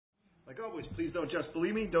Like always, please don't just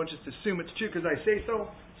believe me. Don't just assume it's true because I say so.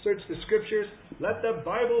 Search the scriptures. Let the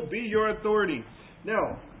Bible be your authority.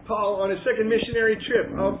 Now, Paul, on his second missionary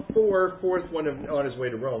trip, fourth one on his way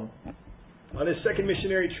to Rome. On his second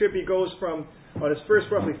missionary trip, he goes from, on his first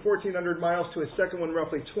roughly 1,400 miles to his second one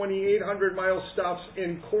roughly 2,800 miles, stops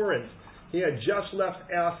in Corinth. He had just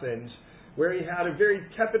left Athens, where he had a very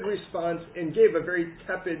tepid response and gave a very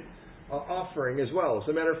tepid offering as well. As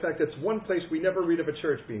a matter of fact, it's one place we never read of a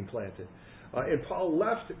church being planted. And Paul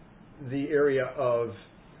left the area of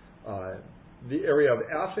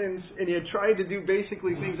Athens, and he had tried to do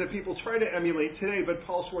basically things that people try to emulate today, but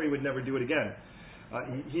Paul swore he would never do it again.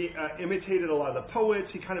 He imitated a lot of the poets.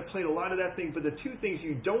 He kind of played a lot of that thing, but the two things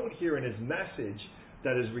you don't hear in his message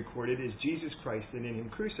that is recorded is Jesus Christ and in Him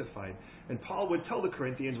crucified. And Paul would tell the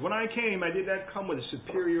Corinthians, when I came, I did not come with a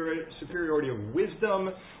superiority of wisdom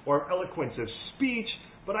or eloquence of speech,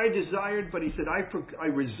 but he said, I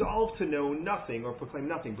resolved to know nothing or proclaim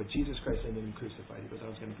nothing but Jesus Christ and in Him crucified. He goes, I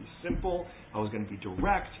was going to be simple, I was going to be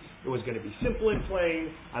direct, it was going to be simple and plain,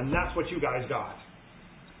 and that's what you guys got.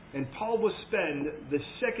 And Paul will spend the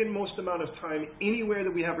second most amount of time anywhere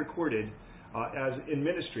that we have recorded as in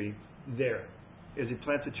ministry there, as he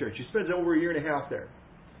plants a church. He spends over 1.5 years there.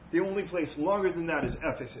 The only place longer than that is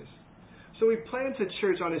Ephesus. So he plants a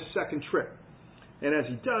church on his second trip. And as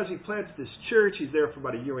he does, he plants this church. He's there for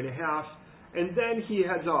about 1.5 years. And then he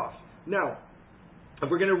heads off. Now,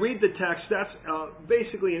 if we're going to read the text, that's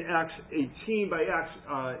basically in Acts 18. By Acts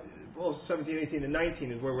 17, 18, and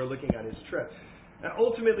 19 is where we're looking at his trip. And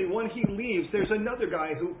ultimately, when he leaves, there's another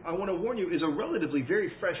guy who, I want to warn you, is a relatively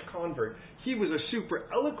very fresh convert. He was a super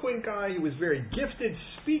eloquent guy. He was a very gifted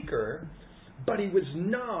speaker, but he was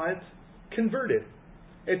not converted.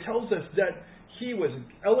 It tells us that he was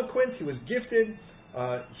eloquent, he was gifted,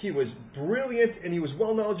 he was brilliant, and he was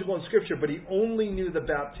well knowledgeable in Scripture, but he only knew the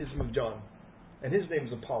baptism of John. And his name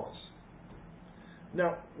is Apollos.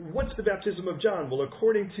 Now, what's the baptism of John? Well,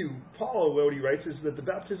 according to Paul, what he writes is that the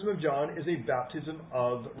baptism of John is a baptism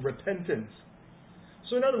of repentance.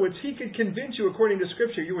 So in other words, he could convince you, according to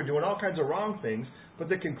Scripture, you were doing all kinds of wrong things, but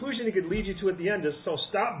the conclusion he could lead you to at the end is, so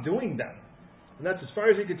stop doing them. And that's as far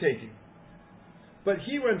as he could take you. But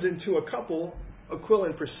he runs into a couple, Aquila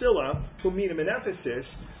and Priscilla, who meet him in Ephesus,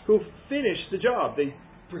 who finish the job. They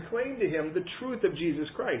proclaim to him the truth of Jesus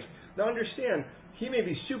Christ. Now understand, he may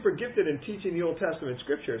be super gifted in teaching the Old Testament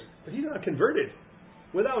Scriptures, but he's not converted.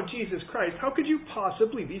 Without Jesus Christ, how could you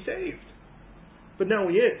possibly be saved? But now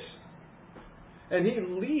he is. And he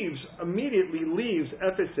immediately leaves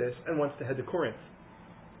Ephesus and wants to head to Corinth.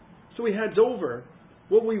 So he heads over.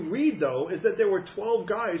 What we read, though, is that there were 12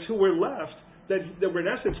 guys who were left that were in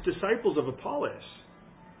essence disciples of Apollos.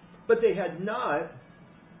 But they had not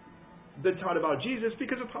been taught about Jesus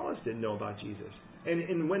because Apollos didn't know about Jesus.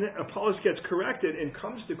 And when Apollos gets corrected and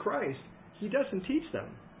comes to Christ, he doesn't teach them.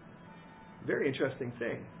 Very interesting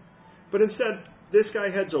thing. But instead, this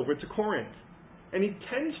guy heads over to Corinth. And he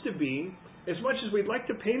tends to be, as much as we'd like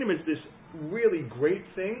to paint him as this really great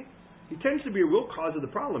thing, he tends to be a real cause of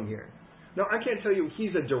the problem here. Now, I can't tell you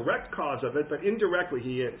he's a direct cause of it, but indirectly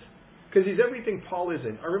he is. Because he's everything Paul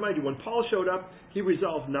isn't. I remind you, when Paul showed up, he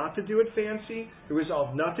resolved not to do it fancy. He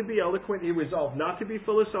resolved not to be eloquent. He resolved not to be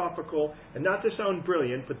philosophical and not to sound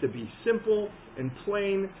brilliant, but to be simple and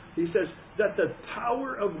plain. He says that the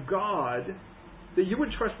power of God, that you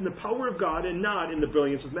would trust in the power of God and not in the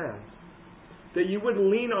brilliance of man. That you would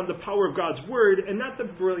lean on the power of God's word and not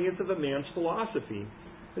the brilliance of a man's philosophy.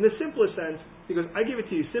 In the simplest sense, he goes, I give it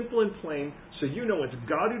to you simple and plain, so you know it's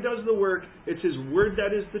God who does the work, it's His word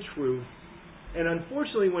that is the truth. And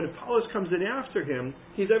unfortunately, when Apollos comes in after him,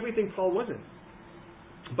 he's everything Paul wasn't.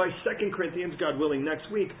 By 2 Corinthians, God willing, next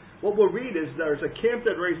week, what we'll read is there's a camp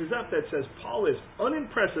that raises up that says Paul is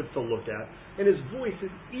unimpressive to look at, and his voice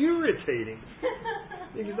is irritating.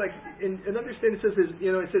 He's like, and understand, it says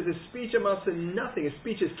his speech amounts to nothing. His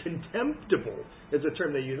speech is contemptible, is the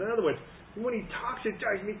term they use. In other words, when he talks, it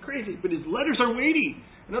drives me crazy, but his letters are weighty.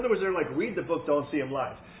 In other words, they're like, read the book, don't see him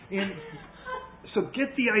live. And so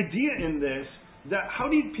get the idea in this, that how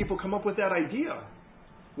did people come up with that idea?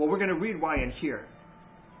 Well, we're going to read why in here.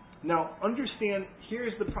 Now, understand,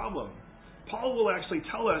 here's the problem. Paul will actually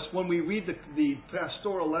tell us when we read the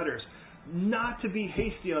pastoral letters not to be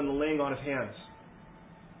hasty on the laying on of hands.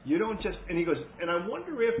 You don't just, and he goes, and I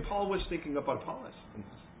wonder if Paul was thinking about Apollos in this.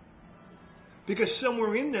 Because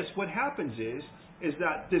somewhere in this, what happens is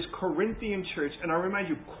that this Corinthian church, and I remind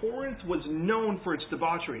you, Corinth was known for its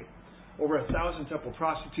debauchery. over 1,000 temple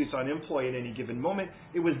prostitutes on employ at any given moment.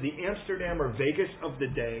 It was the Amsterdam or Vegas of the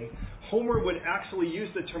day. Homer would actually use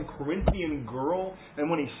the term Corinthian girl, and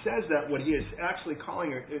when he says that, what he is actually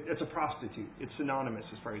calling her, it's a prostitute. It's synonymous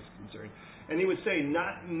as far as he's concerned. And he would say,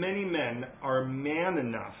 not many men are man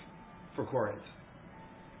enough for Corinth.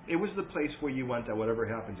 It was the place where you went that whatever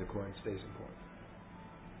happens at Corinth stays in Corinth.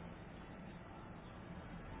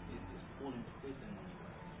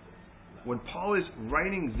 When Paul is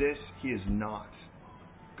writing this, he is not.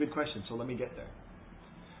 Good question, so let me get there.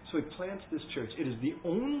 So he plants this church. It is the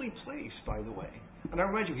only place, by the way. And I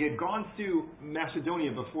remind you, he had gone through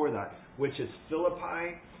Macedonia before that, which is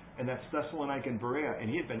Philippi, and that's Thessalonica and Berea, and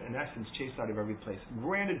he had been, in essence, chased out of every place.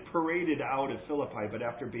 Granted, paraded out of Philippi, but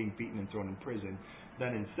after being beaten and thrown in prison.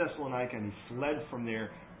 Then in Thessalonica, and he fled from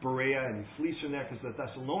there, Berea, and he flees from there because the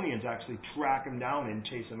Thessalonians actually track him down and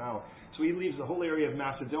chase him out. So he leaves the whole area of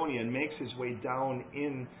Macedonia and makes his way down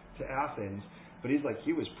into Athens. But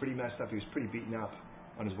he was pretty messed up. He was pretty beaten up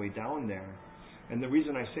on his way down there. And the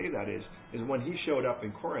reason I say that is when he showed up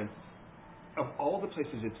in Corinth, of all the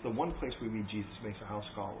places, it's the one place we read Jesus makes a house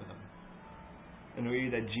call with him. And we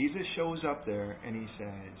read that Jesus shows up there and he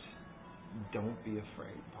says, don't be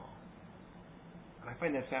afraid, Paul. And I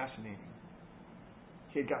find that fascinating.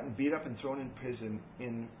 He had gotten beat up and thrown in prison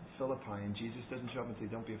in Philippi, and Jesus doesn't show up and say,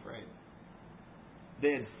 don't be afraid.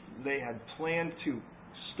 They had planned to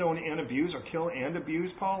stone and abuse, or kill and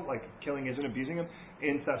abuse Paul, like killing isn't abusing him,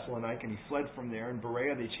 in Thessalonica, and he fled from there. In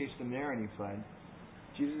Berea, they chased him there, and he fled.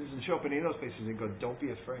 Jesus doesn't show up in any of those places and go, don't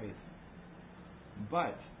be afraid.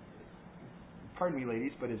 But, pardon me,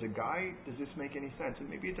 ladies, but as a guy, does this make any sense? And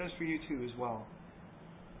maybe it does for you too as well.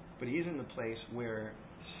 But he's in the place where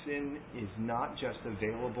sin is not just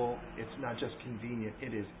available, it's not just convenient,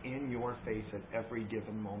 it is in your face at every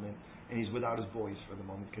given moment. And he's without his boys for the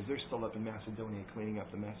moment because they're still up in Macedonia cleaning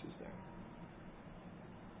up the messes there.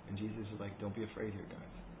 And Jesus is like, don't be afraid here,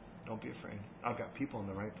 guys. Don't be afraid. I've got people in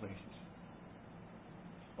the right places.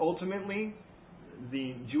 Ultimately,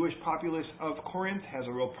 the Jewish populace of Corinth has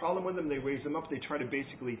a real problem with him. They raise him up. They try to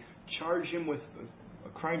basically charge him with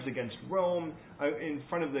crimes against Rome in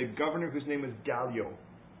front of the governor whose name is Gallio.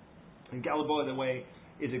 And Gallio, by the way,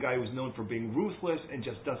 is a guy who's known for being ruthless and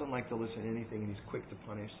just doesn't like to listen to anything, and he's quick to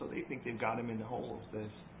punish. So they think they've got him in the hole of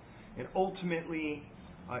this. And ultimately,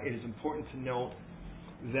 it is important to note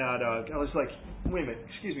that I was like, wait a minute,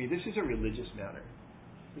 excuse me, this is a religious matter.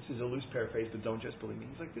 This is a loose paraphrase, but don't just believe me.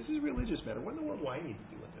 He's like, this is a religious matter. What in the world do I need to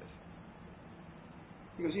do with this?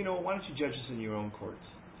 He goes, why don't you judge this in your own courts?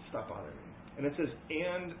 Stop bothering me. And it says,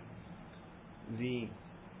 and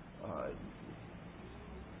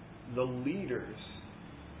the leaders,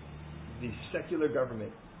 the secular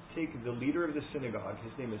government, take the leader of the synagogue,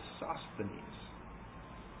 his name is Sosthenes,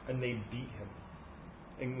 and they beat him.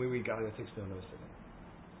 And we read Gallio takes no notice of him.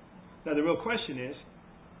 Now the real question is,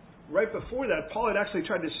 right before that, Paul had actually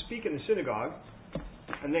tried to speak in the synagogue,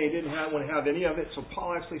 and they didn't want to have any of it, so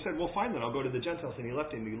Paul actually said, well, fine then, I'll go to the Gentiles. And he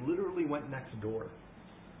left him. He literally went next door.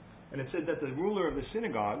 And it said that the ruler of the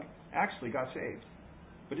synagogue actually got saved.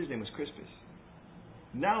 But his name was Crispus.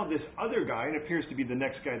 Now this other guy, and appears to be the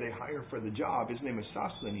next guy they hire for the job, his name is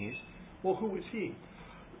Sosthenes. Well, who is he?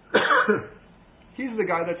 He's the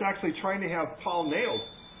guy that's actually trying to have Paul nailed.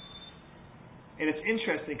 And it's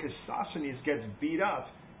interesting because Sosthenes gets beat up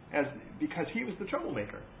because he was the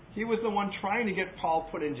troublemaker. He was the one trying to get Paul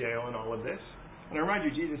put in jail and all of this. And I remind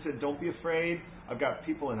you, Jesus said, don't be afraid. I've got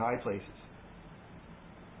people in high places.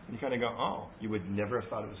 And you kind of go, oh, you would never have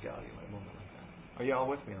thought it was Gallio at a moment like that. Are you all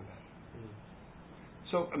with me on that?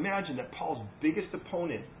 So imagine that Paul's biggest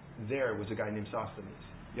opponent there was a guy named Sosthenes.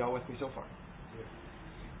 You all with me so far? Yeah.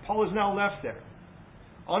 Paul is now left there.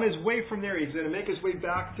 On his way from there, he's going to make his way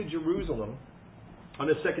back to Jerusalem on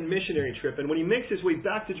a second missionary trip. And when he makes his way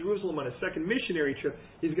back to Jerusalem on a second missionary trip,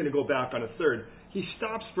 he's going to go back on a third. He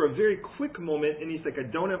stops for a very quick moment, and he's like,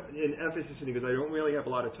 I don't have in Ephesus, and he goes, I don't really have a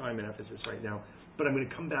lot of time in Ephesus right now, but I'm going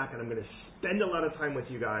to come back and I'm going to spend a lot of time with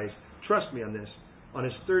you guys. Trust me on this. On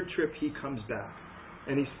his third trip, he comes back,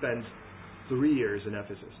 and he spends 3 years in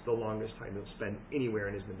Ephesus, the longest time he'll spend anywhere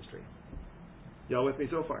in his ministry. Y'all with me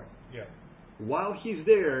so far? Yeah. While he's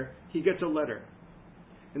there, he gets a letter.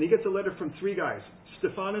 And he gets a letter from 3 guys,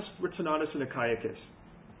 Stephanas, Fortunatus, and Achaicus.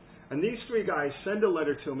 And these 3 guys send a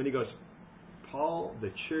letter to him, and he goes, Paul,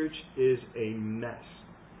 the church is a mess.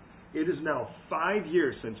 It is now 5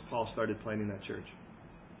 years since Paul started planning that church.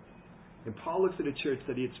 And Paul looks at a church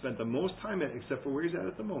that he had spent the most time at, except for where he's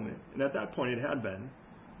at the moment. And at that point, it had been.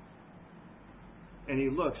 And he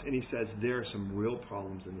looks, and he says, there are some real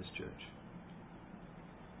problems in this church.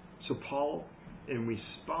 So Paul, in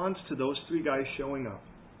response to those 3 guys showing up,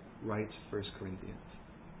 writes 1 Corinthians.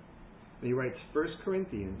 And he writes 1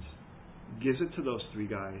 Corinthians, gives it to those three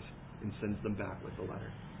guys, and sends them back with the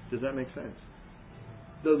letter. Does that make sense?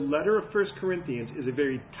 The letter of 1 Corinthians is a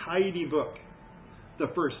very tidy book. The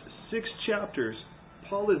first 6 chapters,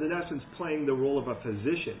 Paul is in essence playing the role of a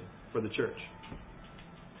physician for the church.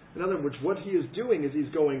 In other words, what he is doing is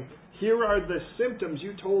he's going, here are the symptoms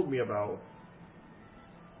you told me about,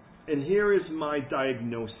 and here is my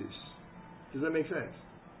diagnosis. Does that make sense?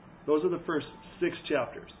 Those are the first 6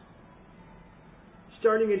 chapters.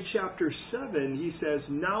 Starting in chapter 7, he says,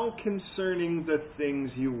 now concerning the things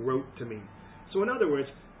you wrote to me. So in other words,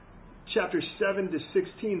 chapter 7 to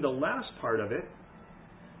 16, the last part of it,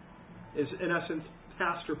 is in essence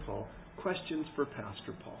Pastor Paul, questions for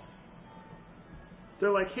Pastor Paul.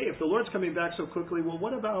 They're like, hey, if the Lord's coming back so quickly, well,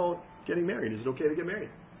 what about getting married? Is it okay to get married?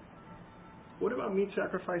 What about meat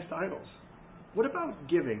sacrificed to idols? What about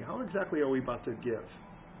giving? How exactly are we about to give?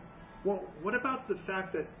 Well, what about the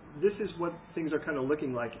fact that this is what things are kind of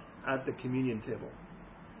looking like at the communion table?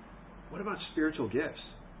 What about spiritual gifts?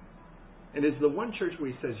 And it's the one church where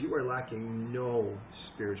he says you are lacking no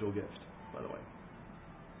spiritual gift, by the way.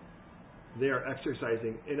 They are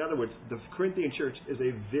exercising. In other words, the Corinthian church is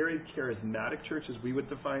a very charismatic church, as we would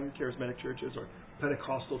define charismatic churches, or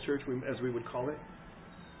Pentecostal church, as we would call it.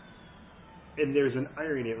 And there's an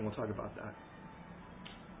irony, and we'll talk about that.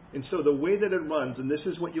 And so the way that it runs, and this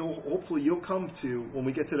is what hopefully you'll come to when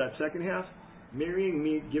we get to that second half, marrying,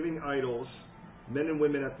 meat, giving idols, men and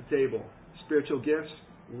women at the table, spiritual gifts,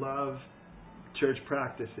 love, church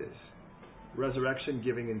practices, resurrection,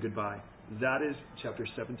 giving, and goodbye. That is chapters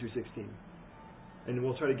 7 through 16. And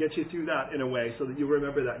we'll try to get you through that in a way so that you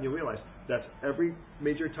remember that and you'll realize that's every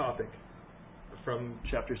major topic from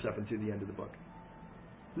chapter 7 to the end of the book.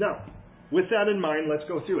 Now, with that in mind, let's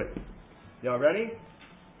go through it. Y'all ready?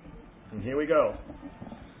 And here we go.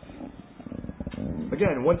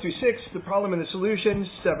 Again, 1 through 6, the problem and the solution.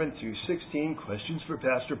 7 through 16, questions for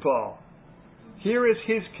Pastor Paul. Here is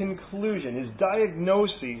his conclusion, his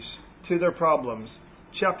diagnosis to their problems.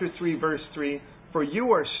 Chapter 3, verse 3, for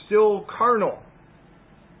you are still carnal.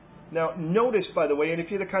 Now, notice, by the way, and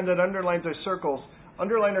if you're the kind that underline or circle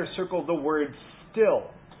the word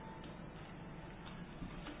still.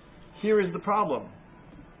 Here is the problem.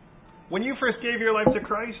 When you first gave your life to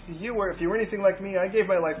Christ, if you were anything like me, I gave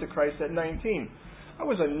my life to Christ at 19. I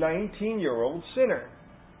was a 19-year-old sinner,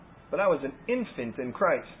 but I was an infant in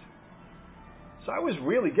Christ. So I was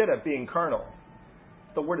really good at being carnal.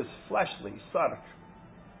 The word is fleshly, sark.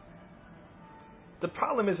 The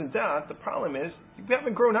problem isn't that. The problem is you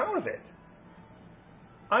haven't grown out of it.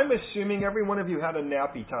 I'm assuming every one of you had a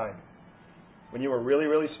nappy time. When you were really,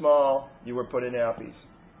 really small, you were put in nappies.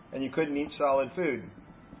 And you couldn't eat solid food.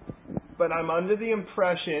 But I'm under the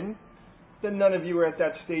impression that none of you are at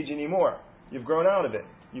that stage anymore. You've grown out of it.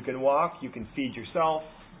 You can walk. You can feed yourself.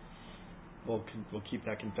 We'll keep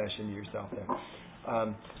that confession to yourself there.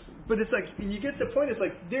 But it's like, you get the point. It's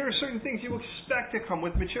like there are certain things you expect to come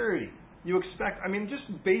with maturity. You expect,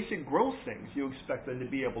 just basic growth things. You expect them to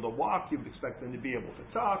be able to walk. You expect them to be able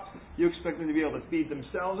to talk. You expect them to be able to feed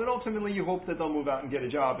themselves. And ultimately, you hope that they'll move out and get a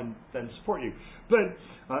job and then support you. But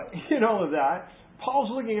in all of that,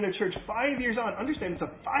 Paul's looking at a church 5 years on. Understand, it's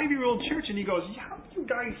a 5-year-old church. And he goes, how are you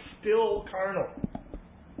guys still carnal?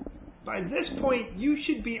 By this point, you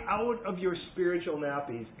should be out of your spiritual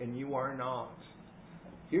nappies, and you are not.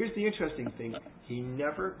 Here's the interesting thing. He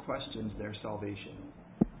never questions their salvation.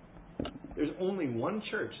 There's only one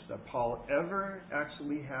church that Paul ever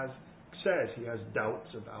actually says he has doubts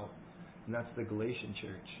about, and that's the Galatian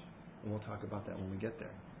church. And we'll talk about that when we get there.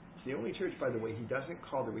 It's the only church, by the way, he doesn't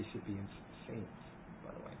call the recipients saints,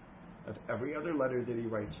 by the way. Of every other letter that he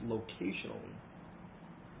writes locationally,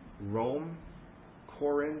 Rome,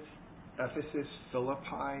 Corinth, Ephesus,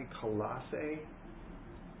 Philippi, Colossae,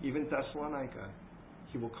 even Thessalonica,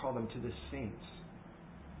 he will call them to the saints.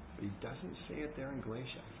 But he doesn't say it there in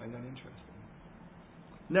Galatia. I find that interesting.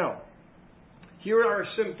 Now, here are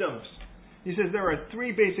symptoms. He says there are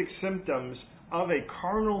 3 basic symptoms of a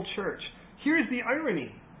carnal church. Here's the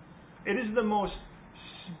irony. It is the most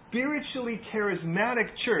spiritually charismatic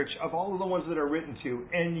church of all of the ones that are written to,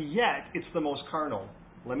 and yet it's the most carnal.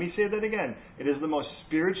 Let me say that again. It is the most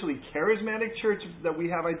spiritually charismatic church that we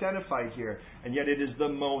have identified here, and yet it is the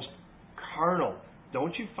most carnal.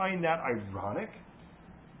 Don't you find that ironic?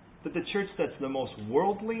 That the church that's the most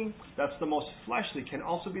worldly, that's the most fleshly, can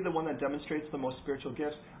also be the one that demonstrates the most spiritual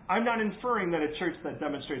gifts. I'm not inferring that a church that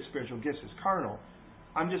demonstrates spiritual gifts is carnal.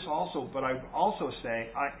 What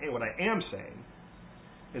I am saying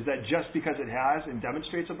is that just because it has and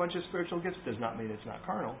demonstrates a bunch of spiritual gifts does not mean it's not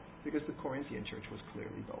carnal, because the Corinthian church was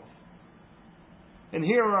clearly both. And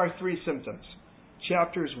here are our three symptoms.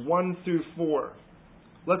 Chapters 1 through 4.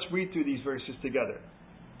 Let's read through these verses together.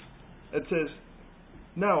 It says,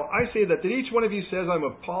 "Now I say that each one of you says, I'm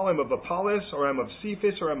of Paul, I'm of Apollos, or I'm of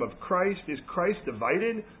Cephas, or I'm of Christ. Is Christ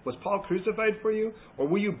divided? Was Paul crucified for you? Or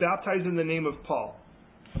were you baptized in the name of Paul?"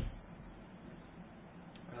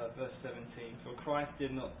 Verse 17, "For Christ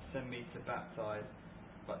did not send me to baptize,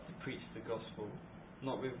 but to preach the gospel,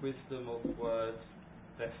 not with wisdom of words,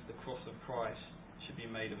 lest the cross of Christ should be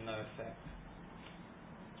made of no effect."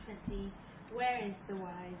 20. "Where is the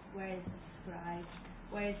wise? Where is the scribe?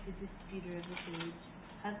 Where is the disputer of this age?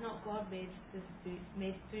 Has not God made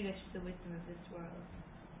foolish the wisdom of this world?"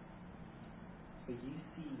 "For you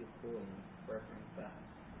see your calling, brethren, that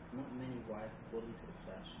not many wise according to the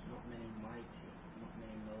flesh, not many mighty, not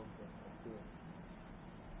many noble or poor.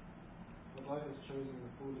 For God has chosen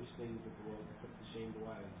the foolish things of the world to put to shame the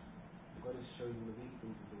wise. And God has chosen the weak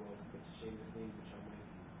things of the world to put to shame the things which are mighty.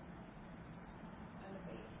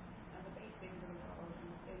 And the base things of the world,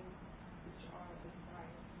 and the things which are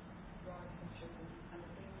despised, God has chosen, and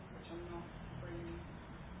the things which are not to bring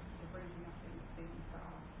to nothing the things that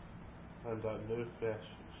are. And that no flesh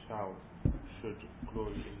should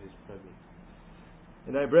glory in his presence.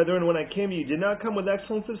 "And I, brethren, when I came to you, did not come with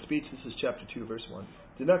excellence of speech," this is chapter 2, verse 1,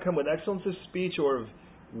 "did not come with excellence of speech or of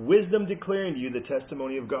wisdom declaring to you the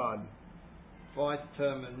testimony of God. For I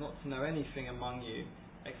determined not to know anything among you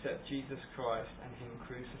except Jesus Christ and him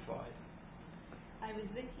crucified." "I was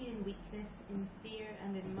with you in weakness, in fear,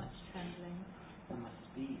 and in much trembling. And my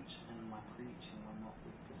speech and my preaching were not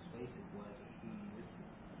with persuasive words of human wisdom,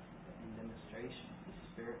 but in demonstration of the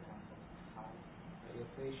Spirit and of power. That your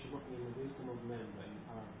faith should not be in the wisdom of men, but in the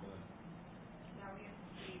power of God. Now we have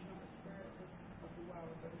received not the spirit of the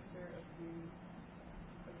world, but the spirit of who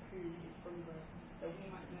is from God, that we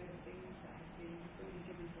might know the things that have been freely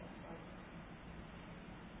given to us by God.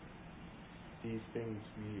 These things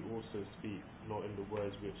we also speak, not in the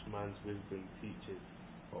words which man's wisdom teaches,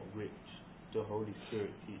 but which the Holy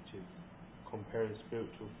Spirit teaches, comparing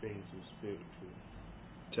spiritual things with spiritual."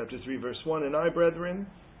 Chapter 3, verse 1, "And I, brethren,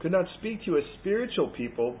 could not speak to you as spiritual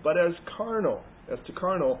people, but as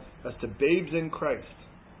to babes in Christ."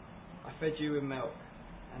 "I fed you with milk,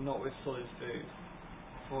 and not with solid food.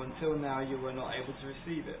 For until now you were not able to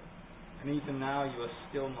receive it, and even now you are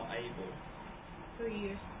still not able. For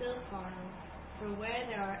you are still carnal. For where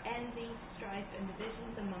there are envy, strife, and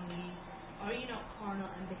divisions among you, are you not carnal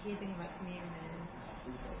and behaving like mere men?"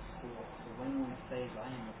 Verse 4, "So when one says, I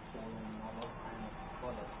am of Paul, and another, I am of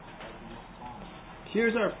Apollos, I do not harm."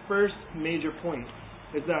 Here's our first major point,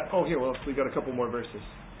 is that, we got a couple more verses.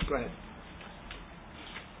 Go ahead.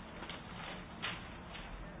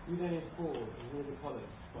 Who then is Paul, and who is Apollos,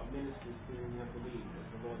 but ministers through whom we have believed, as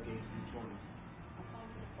the Lord gave to each one?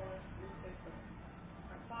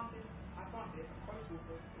 I planted, Apollos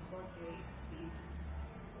watered, but God gave the increase.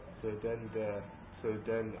 So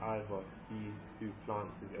then either he who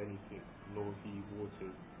plants is anything, nor he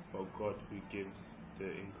waters, but God who gives the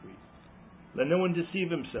increase. "Let no one deceive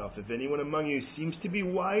himself. If anyone among you seems to be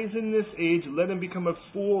wise in this age, let him become a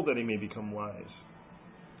fool that he may become wise."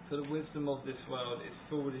 For the wisdom of this world is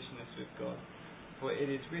foolishness with God. For it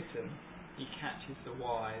is written, he catches the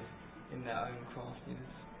wise in their own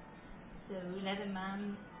craftiness. So let a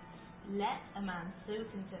man so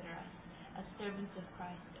consider us, as servants of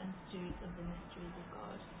Christ and stewards of the mysteries of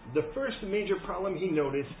God. The first major problem he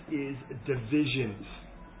noticed is divisions.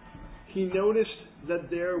 He noticed that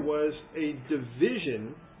there was a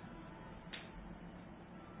division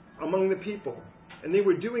among the people. And they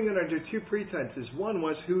were doing it under two pretenses. One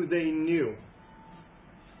was who they knew.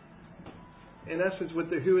 In essence,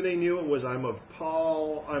 who they knew was, I'm of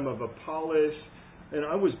Paul, I'm of Apollos, and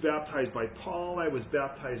I was baptized by Paul, I was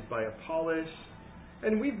baptized by Apollos.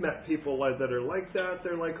 And we've met people that are like that.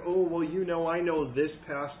 They're like, oh, well, I know this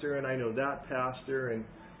pastor and I know that pastor and,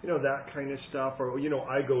 that kind of stuff. Or,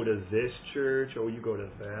 I go to this church, or you go to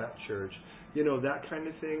that church. That kind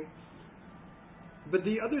of thing. But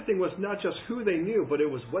the other thing was not just who they knew, but it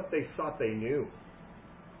was what they thought they knew.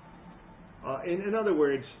 In other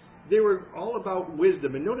words, they were all about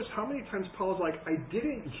wisdom. And notice how many times Paul's like, I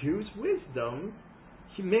didn't use wisdom,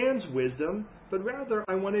 man's wisdom, but rather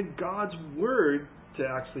I wanted God's word to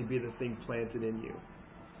actually be the thing planted in you.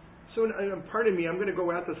 So pardon me, I'm going to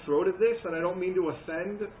go at the throat of this, and I don't mean to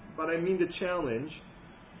offend, but I mean to challenge.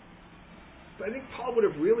 But I think Paul would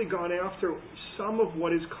have really gone after some of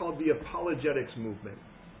what is called the apologetics movement.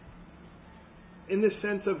 In the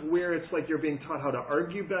sense of where it's like you're being taught how to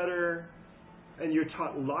argue better, and you're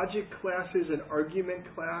taught logic classes and argument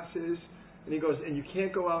classes. And he goes, and you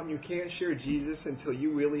can't go out and you can't share Jesus until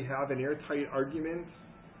you really have an airtight argument.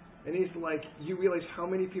 And he's like, you realize how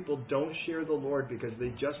many people don't share the Lord because they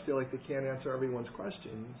just feel like they can't answer everyone's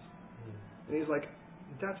questions. And he's like,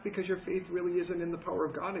 that's because your faith really isn't in the power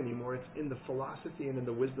of God anymore. It's in the philosophy and in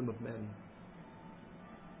the wisdom of men.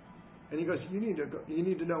 And he goes, you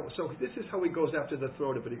need to know. So this is how he goes after the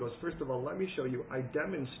throat of it. He goes, first of all, let me show you, I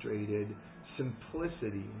demonstrated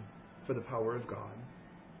simplicity for the power of God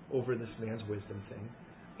over this man's wisdom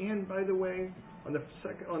thing. And by the way, on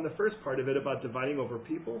the first part of it about dividing over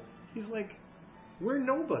people, he's like, we're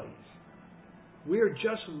nobodies. We're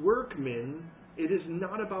just workmen. It is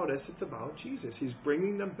not about us, it's about Jesus. He's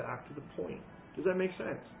bringing them back to the point. Does that make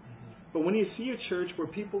sense? But when you see a church where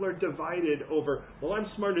people are divided over, well, I'm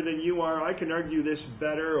smarter than you are, I can argue this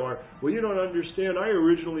better, or, well, you don't understand, I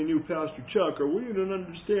originally knew Pastor Chuck, or, well, you don't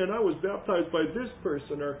understand, I was baptized by this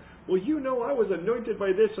person, or, well, you know, I was anointed by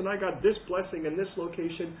this, and I got this blessing in this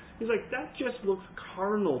location. He's like, that just looks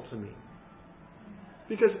carnal to me.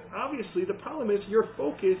 Because obviously the problem is your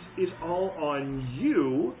focus is all on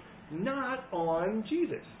you, not on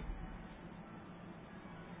Jesus.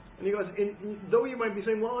 And he goes, though you might be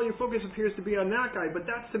saying, well, your focus appears to be on that guy, but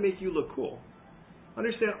that's to make you look cool.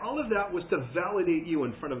 Understand, all of that was to validate you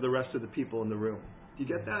in front of the rest of the people in the room. Do you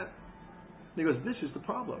get that? And he goes, this is the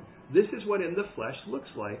problem. This is what in the flesh looks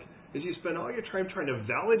like, is you spend all your time trying to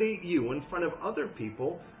validate you in front of other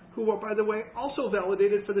people who are, by the way, also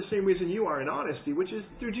validated for the same reason you are in honesty, which is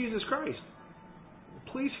through Jesus Christ.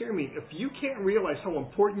 Please hear me. If you can't realize how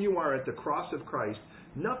important you are at the cross of Christ,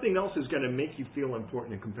 nothing else is going to make you feel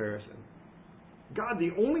important in comparison. God,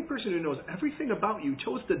 the only person who knows everything about you,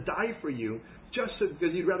 chose to die for you just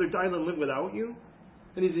because he'd rather die than live without you.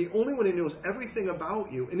 And he's the only one who knows everything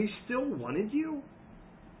about you, and he still wanted you.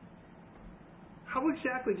 How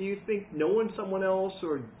exactly do you think knowing someone else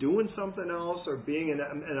or doing something else or being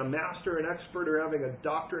a master, an expert, or having a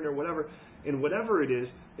doctrine or whatever, in whatever it is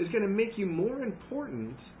going to make you more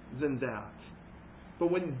important than that?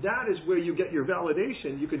 But when that is where you get your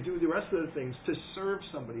validation, you can do the rest of the things to serve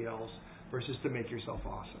somebody else versus to make yourself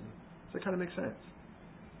awesome. Does that kind of make sense?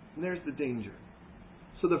 And there's the danger.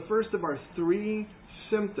 So the first of our 3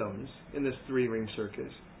 symptoms in this 3-ring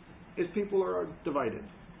circus is people are divided.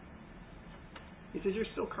 He says, you're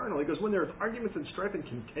still carnal. He goes, when there's arguments and strife and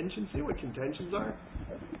contention, see what contentions are?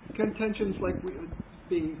 Contention is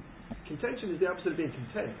the opposite of being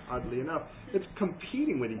content, oddly enough. It's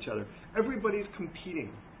competing with each other. Everybody's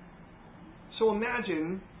competing. So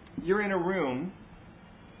imagine you're in a room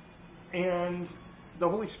and the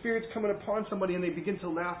Holy Spirit's coming upon somebody and they begin to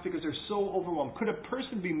laugh because they're so overwhelmed. Could a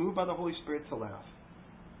person be moved by the Holy Spirit to laugh?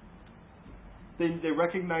 They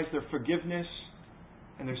recognize their forgiveness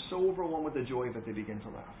and they're so overwhelmed with the joy that they begin to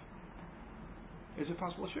laugh. Is it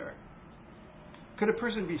possible? Sure. Could a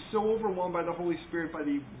person be so overwhelmed by the Holy Spirit by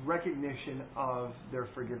the recognition of their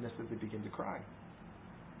forgiveness that they begin to cry?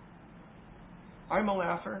 I'm a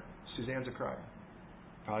laugher. Suzanne's a crier.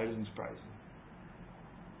 Probably doesn't surprise me.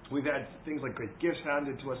 We've had things like great gifts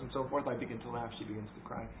handed to us and so forth. I begin to laugh. She begins to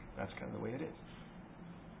cry. That's kind of the way it is.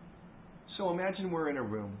 So imagine we're in a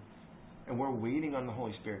room and we're waiting on the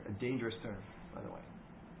Holy Spirit. A dangerous term, by the way.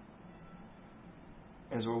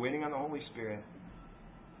 As we're waiting on the Holy Spirit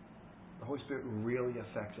really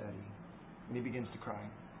affects Eddie. And he begins to cry.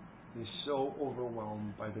 He's so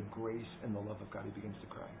overwhelmed by the grace and the love of God, he begins to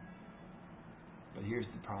cry. But here's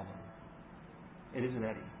the problem. It isn't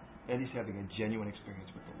Eddie. Eddie's having a genuine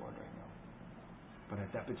experience with the Lord right now. But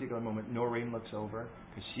at that particular moment, Noreen looks over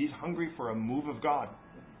because she's hungry for a move of God.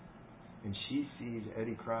 And she sees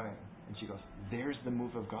Eddie crying. And she goes, there's the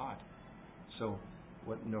move of God. So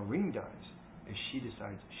what Noreen does is she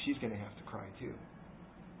decides she's going to have to cry too.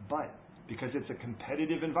 But because it's a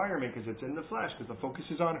competitive environment, because it's in the flesh, because the focus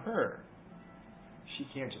is on her, she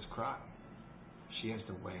can't just cry. She has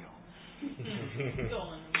to wail.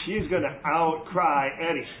 She's going to out-cry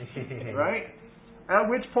Eddie. Right? At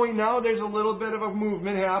which point now there's a little bit of a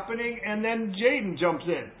movement happening, and then Jaden jumps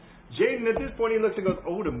in. Jaden at this point he looks and goes,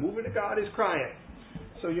 oh, the movement of God is crying.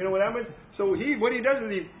 So you know what happens? So what he does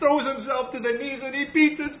is he throws himself to the knees and he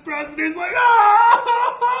beats his breast and he's like,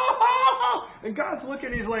 ah! And God's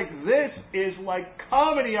looking, he's like, this is like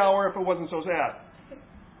comedy hour if it wasn't so sad.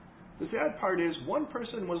 The sad part is one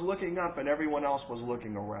person was looking up and everyone else was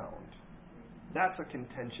looking around. That's a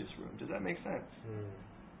contentious room. Does that make sense?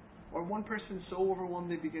 Or one person so overwhelmed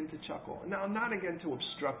they begin to chuckle. Now, not again to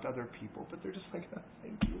obstruct other people, but they're just like, oh,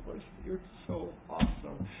 thank you, Lord, you're so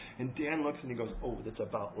awesome. And Dan looks and he goes, oh, it's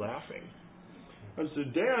about laughing. And so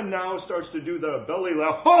Dan now starts to do the belly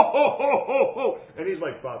laugh, ho, ho, ho, ho, ho. And he's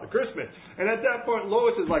like, Father Christmas. And at that point,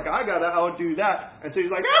 Lois is like, I got to outdo that. And so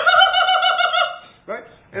he's like, right?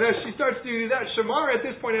 And as she starts to do that, Shamar at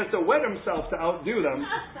this point has to wet himself to outdo them.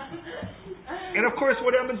 And of course,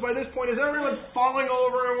 what happens by this point is everyone's falling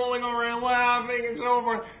over and rolling over and laughing and so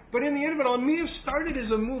forth. But in the end of it all, it may have started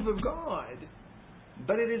as a move of God,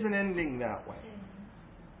 but it isn't ending that way.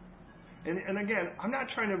 And again, I'm not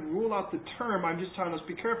trying to rule out the term. I'm just telling us,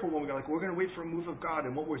 be careful when we're going to wait for a move of God.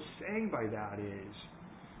 And what we're saying by that is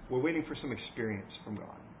we're waiting for some experience from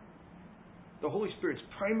God. The Holy Spirit's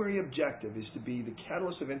primary objective is to be the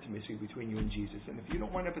catalyst of intimacy between you and Jesus. And if you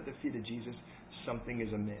don't wind up at the feet of Jesus, something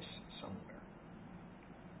is amiss somewhere.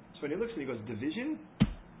 So when he looks and he goes, division?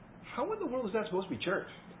 How in the world is that supposed to be church?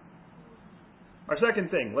 Our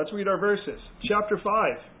second thing, let's read our verses. Chapter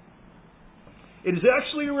 5. It is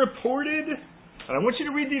actually reported, and I want you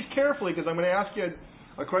to read these carefully because I'm going to ask you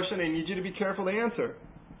a question and I need you to be careful to answer.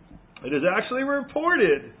 It is actually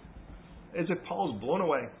reported, as if Paul's blown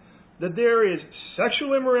away, that there is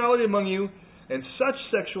sexual immorality among you, and such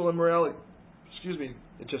sexual immorality,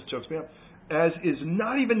 it just chokes me up, as is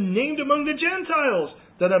not even named among the Gentiles,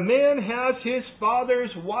 that a man has his father's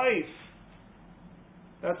wife.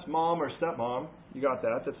 That's mom or stepmom. You got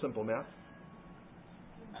that. That's simple math.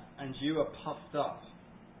 And you are puffed up,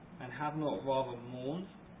 and have not rather mourned,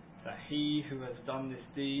 that he who has done this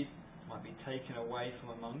deed might be taken away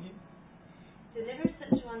from among you? Deliver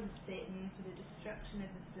such one to Satan for the destruction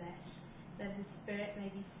of the flesh, that his spirit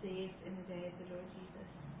may be saved in the day of the Lord Jesus.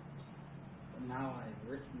 But now I have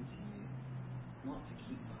written to you, not to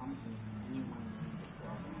keep company with anyone named a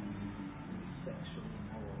brother, who is sexually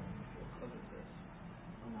immoral, or covetous,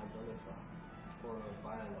 or an idolater, or a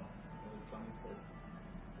reviler, or a drunkard,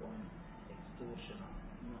 or an extortioner,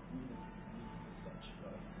 not even to speak to such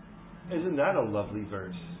folk. Isn't that a lovely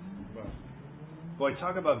verse? Boy,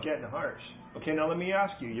 talk about getting harsh. Okay, now let me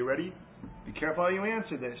ask you. You ready? Be careful how you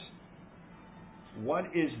answer this. What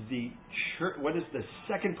is the church? What is the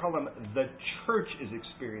second problem the church is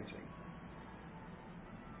experiencing?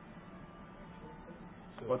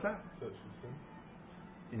 What's that?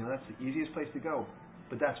 You know, that's the easiest place to go.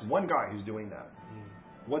 But that's one guy who's doing that.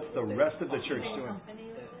 What's the rest of the church doing?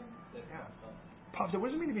 Yeah. Puffed up. What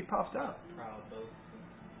does it mean to be puffed up? Proud, both.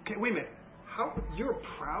 Okay, wait a minute. How you're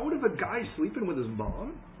proud of a guy sleeping with his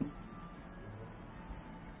mom?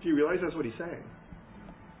 Do you realize that's what he's saying?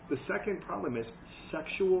 The second problem is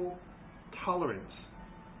sexual tolerance.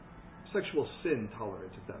 Sexual sin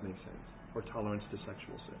tolerance, if that makes sense. Or tolerance to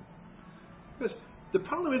sexual sin. Because the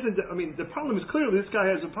problem isn't, the problem is clearly this guy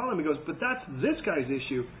has a problem. He goes, but that's this guy's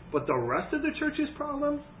issue. But the rest of the church's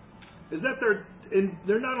problem is that they're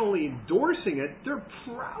not only endorsing it, they're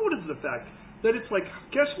proud of the fact that it's like,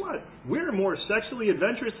 guess what? We're more sexually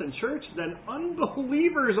adventurous in church than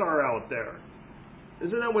unbelievers are out there.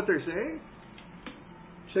 Isn't that what they're saying?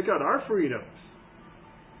 Check out our freedoms.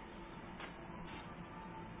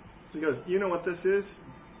 He goes, you know what this is?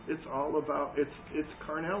 It's all about, it's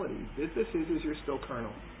carnality. If this is you're still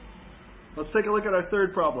carnal. Let's take a look at our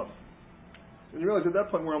third problem. And you realize at that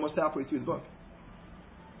point we're almost halfway through the book.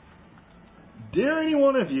 Dare any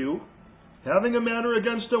one of you, having a matter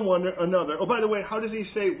against another. Oh, by the way, how does he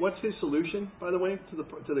say, what's his solution, by the way,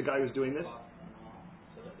 to the guy who's doing this?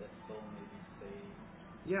 So that their soul may be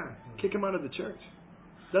saved. Yeah, kick him out of the church.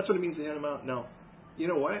 That's what it means to hand him out. Now, you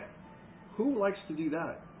know what? Who likes to do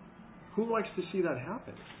that? Who likes to see that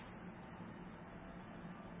happen?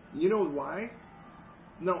 You know why?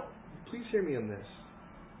 Now, please hear me on this.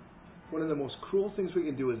 One of the most cruel things we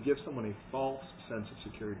can do is give someone a false sense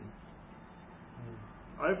of security.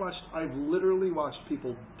 I've literally watched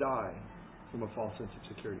people die from a false sense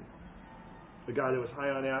of security. The guy that was high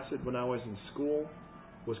on acid when I was in school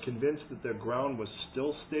was convinced that the ground was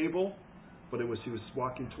still stable, but he was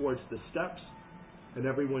walking towards the steps, and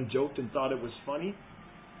everyone joked and thought it was funny.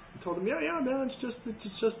 I told him, yeah, man, it's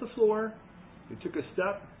just the floor. He took a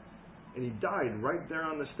step, and he died right there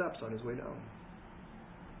on the steps on his way down.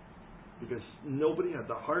 Because nobody had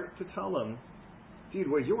the heart to tell him,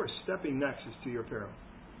 dude, where you are stepping next is to your peril.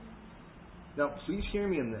 Now, please hear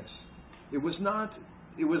me in this. It was not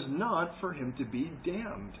for him to be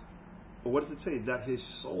damned. But what does it say? That his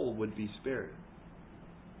soul would be spared.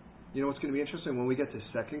 You know what's going to be interesting? When we get to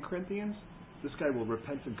 2 Corinthians, this guy will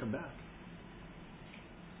repent and come back.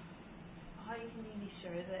 How can you be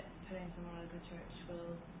sure that putting someone out of the church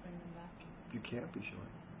will bring them back? You can't be sure.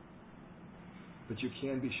 But you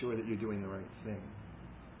can be sure that you're doing the right thing.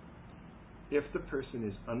 If the person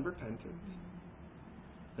is unrepentant,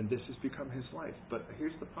 and this has become his life. But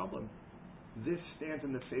here's the problem. this stands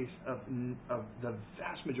in the face of the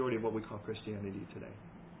vast majority of what we call Christianity today.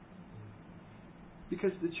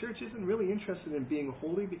 Because the church isn't really interested in being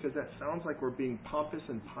holy, because that sounds like we're being pompous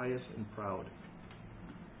and pious and proud.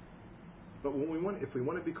 But if we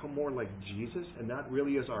want to become more like Jesus, and that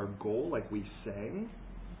really is our goal, like we sang,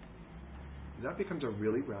 that becomes a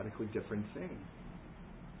really radically different thing.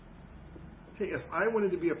 Hey, if I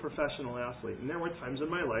wanted to be a professional athlete, and there were times in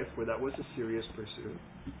my life where that was a serious pursuit,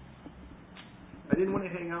 I didn't want to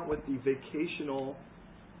hang out with the vacational,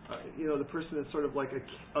 the person that's sort of like an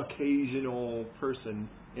occasional person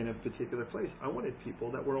in a particular place. I wanted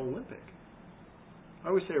people that were Olympic. I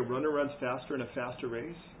always say a runner runs faster in a faster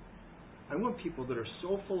race. I want people that are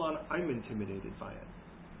so full on, I'm intimidated by it.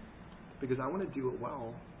 Because I want to do it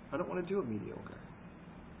well. I don't want to do it mediocre.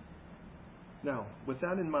 Now, with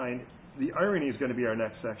that in mind, the irony is going to be our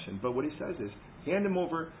next section. But what he says is, hand him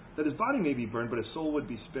over that his body may be burned, but his soul would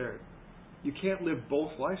be spared. You can't live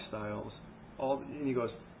both lifestyles. And he goes,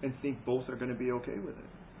 and think both are going to be okay with it.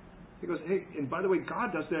 He goes, hey, and by the way,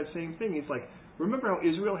 God does that same thing. He's like, remember how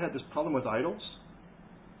Israel had this problem with idols?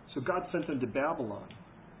 So God sent them to Babylon.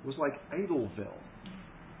 It was like Idolville.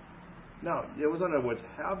 Now, it was on a what?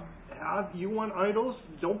 Have you want idols?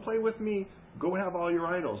 Don't play with me. Go have all your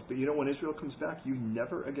idols. But when Israel comes back, you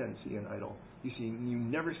never again see an idol. You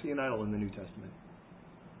never see an idol in the New Testament.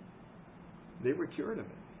 They were cured of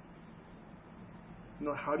it.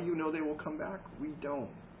 How do you know they will come back? We don't.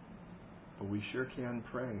 But we sure can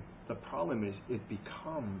pray. The problem is it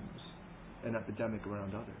becomes an epidemic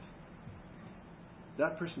around others.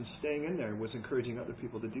 That person staying in there was encouraging other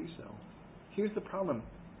people to do so. Here's the problem.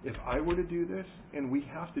 If I were to do this, and we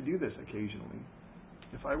have to do this occasionally,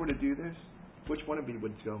 if I were to do this, which one of you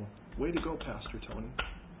would go, way to go, Pastor Tony?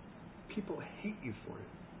 People hate you for it.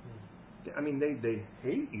 They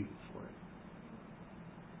hate you for it.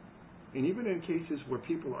 And even in cases where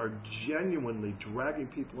people are genuinely dragging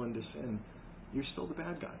people into sin, you're still the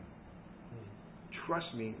bad guy. Trust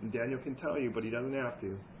me, and Daniel can tell you, but he doesn't have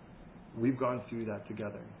to. We've gone through that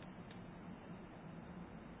together.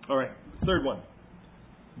 All right, third one.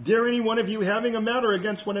 Dare any one of you, having a matter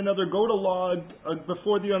against one another, go to law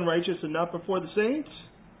before the unrighteous and not before the saints?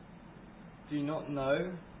 Do you not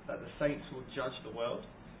know that the saints will judge the world?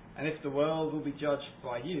 And if the world will be judged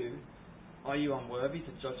by you, are you unworthy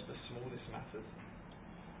to judge the smallest matters?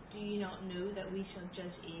 Do you not know that we shall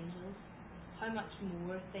judge angels? How much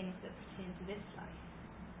more things that pertain to this life?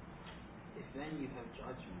 If then you have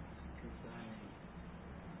judgment concerning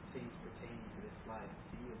things pertaining to this life,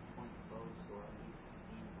 do you appoint those who are least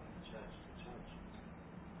esteemed by the church to judge?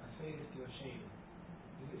 I say this to your shame.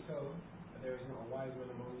 Is it so that there is not a wise man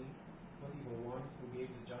among you, not even one who will be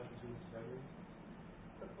able to judge between his brethren?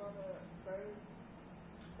 But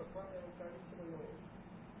brother will go to the law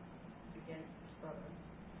against his brother,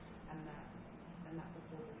 and that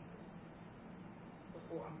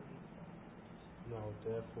before unbelievers. Now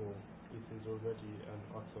therefore it is already an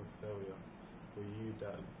utter failure for you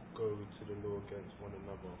that go to the law against one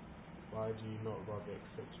another. Why do you not rather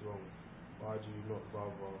accept wrong? Why do you not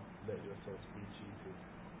rather let yourselves be cheated?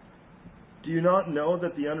 Do you not know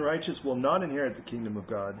that the unrighteous will not inherit the kingdom of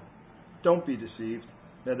God? Don't be deceived.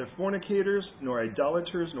 Neither fornicators, nor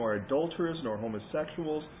idolaters, nor adulterers, nor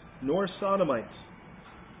homosexuals, nor sodomites,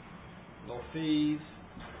 nor thieves,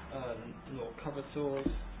 nor covetors,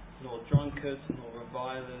 nor drunkards, nor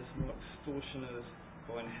revilers, nor extortioners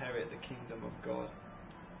will inherit the kingdom of God.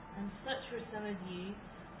 And such were some of you,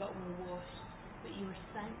 but were washed, but you were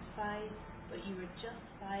sanctified, but you were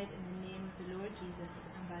justified in the name of the Lord Jesus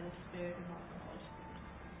and by the Spirit of our God.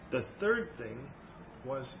 The third thing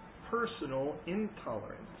was personal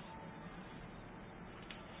intolerance.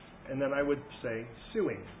 And then I would say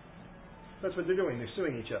suing. That's what they're doing. They're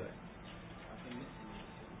suing each other.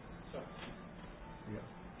 Yeah.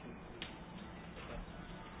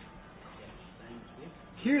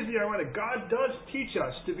 Here's the irony. God does teach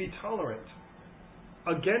us to be tolerant.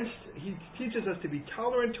 He teaches us to be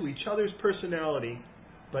tolerant to each other's personality,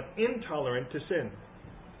 but intolerant to sin.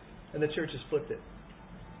 And the church has flipped it.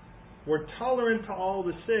 We're tolerant to all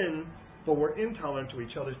the sin, but we're intolerant to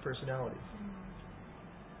each other's personalities.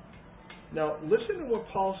 Now, listen to what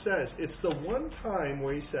Paul says. It's the one time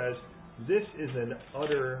where he says, this is an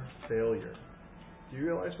utter failure. Do you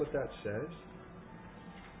realize what that says?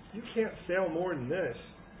 You can't fail more than this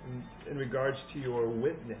in regards to your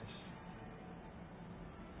witness.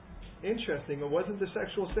 Interesting, it wasn't the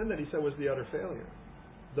sexual sin that he said was the utter failure,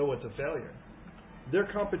 though it's a failure. Their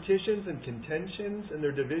competitions and contentions and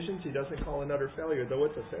their divisions he doesn't call an utter failure, though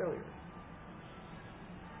it's a failure.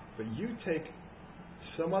 But you take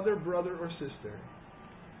some other brother or sister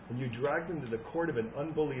and you drag them to the court of an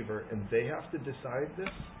unbeliever and they have to decide this,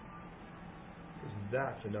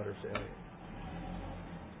 that's an utter failure.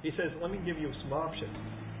 He says, let me give you some options.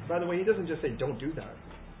 By the way, he doesn't just say, don't do that.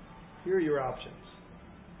 Here are your options.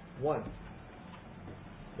 1,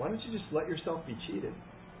 why don't you just let yourself be cheated?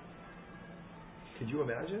 Could you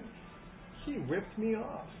imagine? He ripped me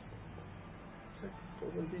off. It's like,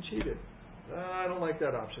 told him to be cheated. I don't like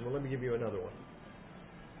that option. Well, let me give you another one.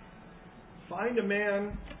 Find a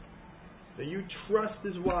man that you trust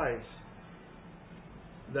is wise,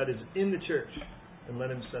 that is in the church, and let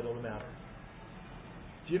him settle the matter.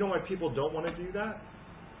 Do you know why people don't want to do that?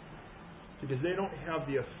 Because they don't have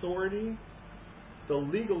the authority, the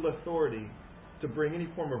legal authority, to bring any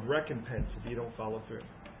form of recompense if you don't follow through.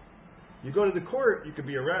 You go to the court, you could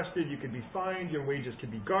be arrested, you could be fined, your wages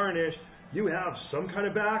could be garnished. You have some kind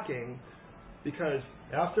of backing because,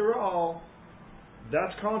 after all,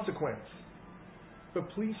 that's consequence. But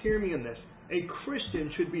please hear me in this. A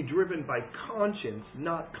Christian should be driven by conscience,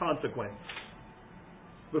 not consequence.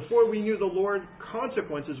 Before we knew the Lord,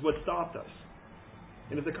 consequence is what stopped us.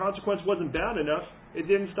 And if the consequence wasn't bad enough, it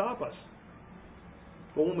didn't stop us.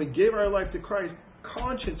 But when we gave our life to Christ,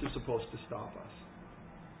 conscience is supposed to stop us.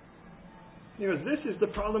 This is the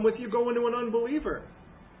problem with you going to an unbeliever.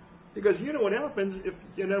 Because you know what happens if,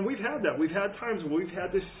 we've had that. We've had times where we've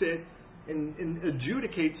had to sit and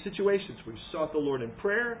adjudicate situations. We've sought the Lord in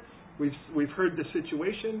prayer. We've heard the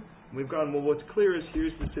situation. And we've gone, well, what's clear is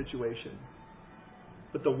here's the situation.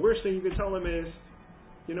 But the worst thing you can tell them is,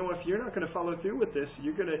 if you're not going to follow through with this,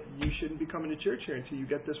 you shouldn't be coming to church here until you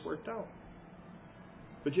get this worked out.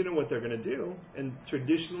 But you know what they're going to do? And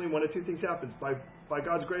traditionally, one of two things happens. By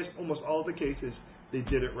God's grace, almost all of the cases, they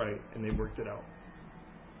did it right and they worked it out.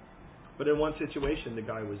 But in one situation, the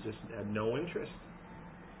guy had no interest.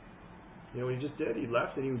 He just did. He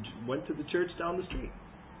left and he went to the church down the street.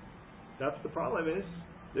 That's the problem is,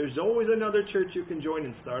 there's always another church you can join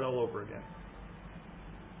and start all over again.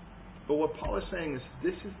 But what Paul is saying is,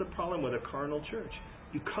 this is the problem with a carnal church.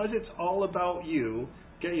 Because it's all about you,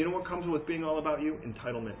 you know what comes with being all about you?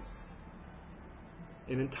 Entitlement.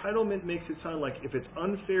 And entitlement makes it sound like if it's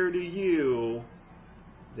unfair to you,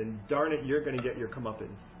 then darn it, you're going to get your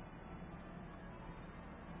comeuppance.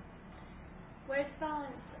 Where's the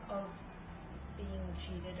balance of being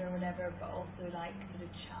cheated or whatever, but also sort of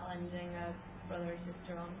challenging a brother or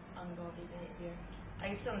sister on ungodly behaviour?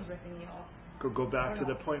 If someone's ripping you off. Go back to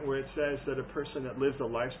the point where it says that a person that lives a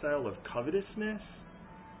lifestyle of covetousness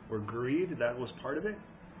or greed, that was part of it.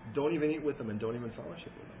 Don't even eat with them and don't even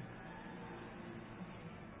fellowship with them.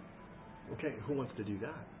 Okay, who wants to do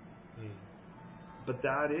that? But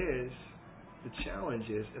that is, the challenge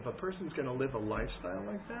is, if a person's going to live a lifestyle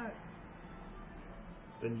like that,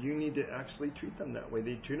 then you need to actually treat them that way.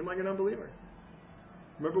 They treat them like an unbeliever.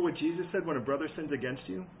 Remember what Jesus said when a brother sins against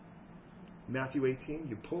you? Matthew 18,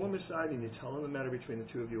 you pull them aside and you tell them the matter between the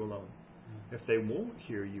two of you alone. If they won't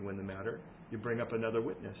hear you in the matter, you bring up another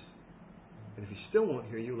witness. And if he still won't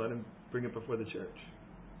hear you, let him bring it before the church.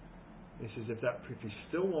 And he says, if he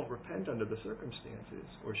still won't repent under the circumstances,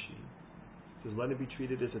 or she, he says, let him be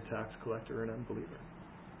treated as a tax collector or an unbeliever.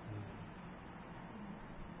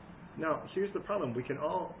 Now, here's the problem. We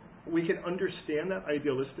can understand that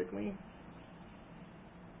idealistically,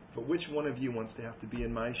 but which one of you wants to have to be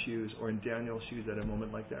in my shoes or in Daniel's shoes at a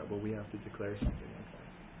moment like that where we have to declare something like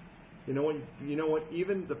that? You know what?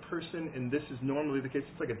 Even the person, and this is normally the case,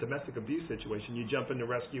 it's like a domestic abuse situation. You jump in to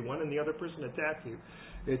rescue one, and the other person attacks you.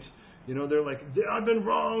 It's, they're like, I've been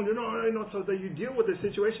wronged, so that you deal with the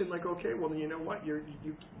situation like, okay, well, you know what?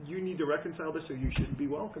 You need to reconcile this, or you shouldn't be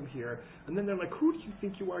welcome here. And then they're like, who do you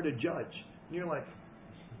think you are to judge? And you're like,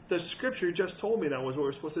 the scripture just told me that was what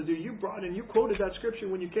we're supposed to do. You quoted that scripture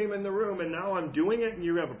when you came in the room, and now I'm doing it, and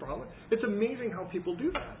you have a problem. It's amazing how people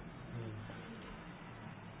do that.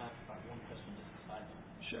 One question, just a side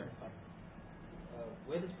note. Sure.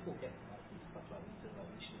 Where does Paul get stuff like this? That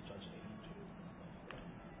we should judge angels?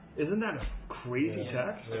 Isn't that a crazy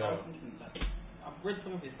text? I was thinking that I've read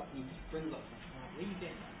some of his stuff, and he just brings up where are you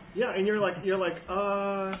getting that? Yeah, and you're like,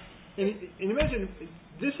 and imagine,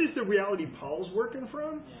 this is the reality Paul's working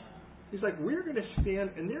from. Yeah. He's like, we're going to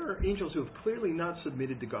stand, and there are angels who have clearly not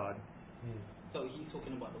submitted to God. So he's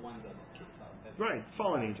talking about the ones that got kicked out. Right,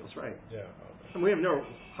 fallen angels, right. Yeah. And we have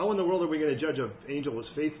how in the world are we going to judge an angel was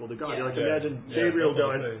faithful to God? Yeah. Imagine Gabriel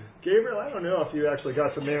going, Gabriel, I don't know if you actually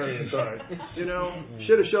got to Mary inside.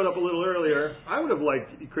 Should have showed up a little earlier. I would have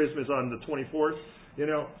liked Christmas on the 24th,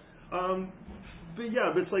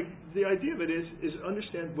 But it's like, the idea of it is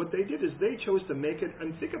understand what they did is they chose to make it,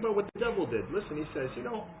 and think about what the devil did. Listen, he says,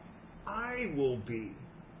 I will be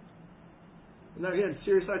Now he had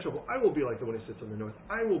serious eye trouble. I will be like the one who sits on the north.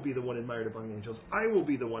 I will be the one admired among angels. I will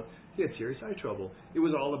be the one. He had serious eye trouble. It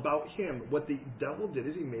was all about him. What the devil did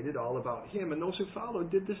is he made it all about him, and those who followed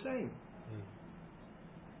did the same.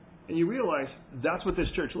 And you realize that's what this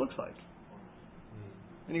church looks like.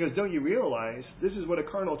 And he goes, don't you realize this is what a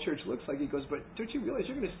carnal church looks like? He goes, but don't you realize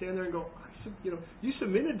you're going to stand there and go, you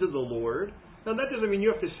submitted to the Lord. Now that doesn't mean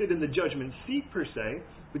you have to sit in the judgment seat per se,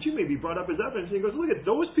 but you may be brought up as evidence. And he goes, look at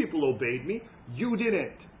those people obeyed me. You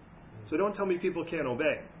didn't. So don't tell me people can't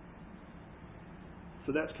obey.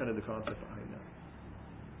 So that's kind of the concept behind that.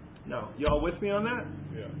 Now, y'all with me on that?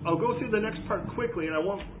 Yeah. I'll go through the next part quickly,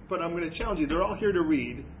 but I'm going to challenge you. They're all here to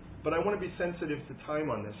read, but I want to be sensitive to time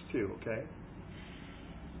on this too, okay?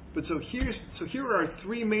 But so here are our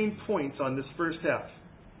three main points on this first half.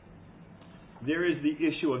 There is the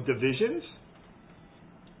issue of divisions.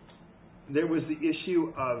 There was the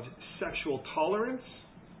issue of sexual tolerance,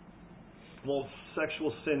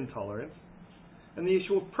 sexual sin tolerance, and the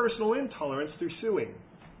issue of personal intolerance through suing.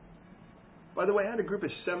 By the way, I had a group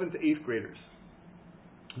of 7th to 8th graders.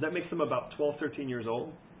 That makes them about 12, 13 years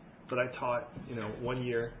old. But I taught, 1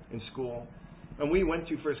 year in school. And we went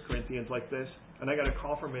to 1 Corinthians like this, and I got a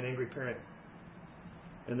call from an angry parent.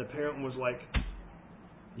 And the parent was like,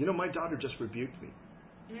 my daughter just rebuked me.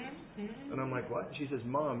 And I'm like, what? She says,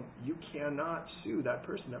 Mom, you cannot sue that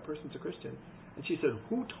person. That person's a Christian. And she said,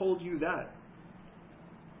 who told you that?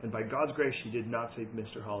 And by God's grace, she did not say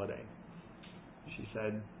Mr. Holiday. She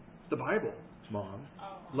said, the Bible, Mom.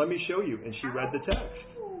 Let me show you. And she read the text.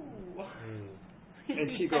 And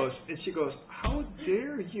she goes, how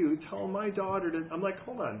dare you tell my daughter to... I'm like,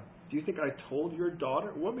 hold on. Do you think I told your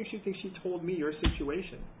daughter? What makes you think she told me your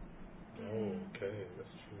situation? Oh, okay, that's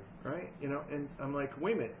true. Right? And I'm like,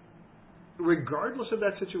 wait a minute. Regardless of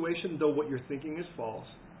that situation, though what you're thinking is false,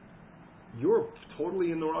 you're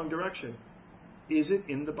totally in the wrong direction. Is it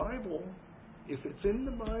in the Bible? If it's in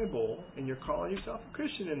the Bible, and you're calling yourself a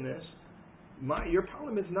Christian in this, your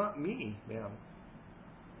problem is not me, ma'am.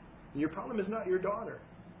 Your problem is not your daughter.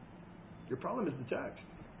 Your problem is the text.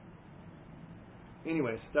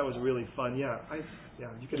 Anyways, that was really fun. Yeah,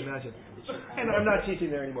 you can imagine. And I'm not teaching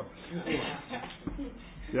there anymore.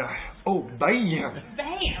 Yeah. Oh, bam!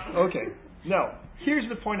 Bam! Okay. Now, here's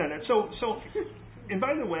the point on it. So, and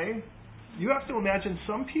by the way, you have to imagine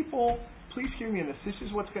some people, please hear me in this, this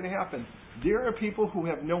is what's going to happen. There are people who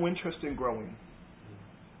have no interest in growing.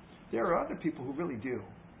 There are other people who really do.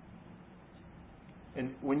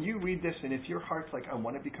 And when you read this, and if your heart's like, I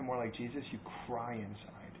want to become more like Jesus, you cry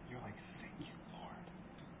inside. You're like, thank you, Lord.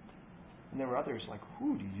 And there are others like,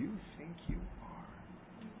 who do you think you are?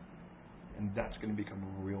 And that's going to become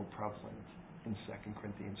real prevalent in 2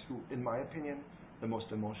 Corinthians, who, in my opinion, the most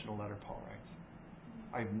emotional letter Paul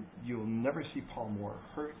writes. You'll never see Paul more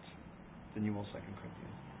hurt than you will 2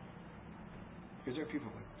 Corinthians. Because there are people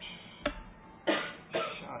like,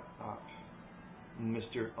 shut up,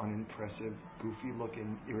 Mr. Unimpressive,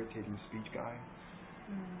 goofy-looking, irritating speech guy.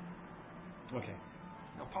 Okay.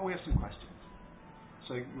 Now, Paul, we have some questions.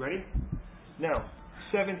 So, you ready? Now,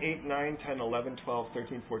 7, 8, 9, 10, 11, 12,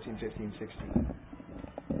 13, 14, 15, 16.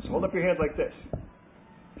 So hold up your hands like this.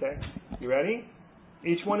 Okay? You ready?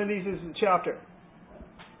 Each one of these is a chapter.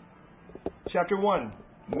 Chapter 1,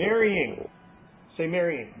 marrying. Say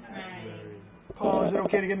marrying. Paul, is it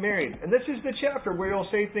okay to get married? And this is the chapter where you'll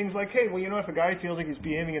say things like, hey, well, if a guy feels like he's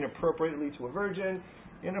behaving inappropriately to a virgin,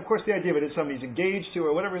 and of course the idea of it is somebody he's engaged to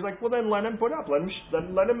or whatever, he's like, well, then let him put up. Let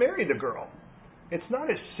him marry the girl. It's not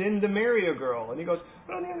a sin to marry a girl. And he goes,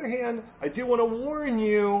 but on the other hand, I do want to warn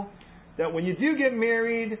you that when you do get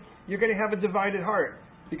married, you're going to have a divided heart.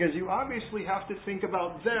 Because you obviously have to think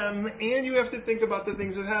about them, and you have to think about the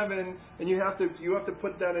things of heaven, and you have to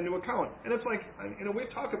put that into account. And it's like, we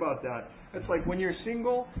talk about that. It's like when you're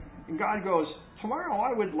single, and God goes, tomorrow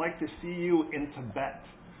I would like to see you in Tibet,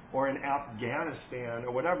 or in Afghanistan,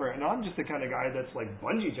 or whatever. And I'm just the kind of guy that's like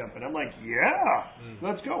bungee jumping. I'm like, yeah,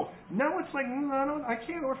 let's go. Now it's like, I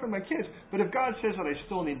can't orphan my kids. But if God says that, I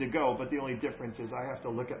still need to go. But the only difference is I have to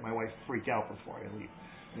look at my wife freak out before I leave.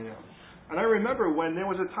 And I remember when there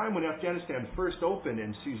was a time when Afghanistan first opened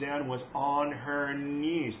and Suzanne was on her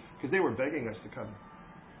knees because they were begging us to come.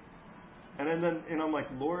 And I'm like,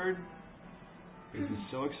 Lord, this is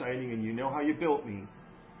so exciting and you know how you built me.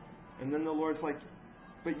 And then the Lord's like,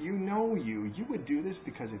 but you would do this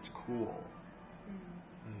because it's cool.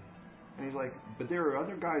 And he's like, but there are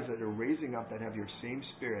other guys that are raising up that have your same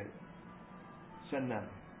spirit. Send them.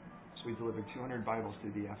 So we delivered 200 Bibles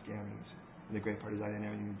to the Afghanis. And the great part is I didn't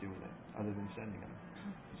have anything to do with it other than sending them.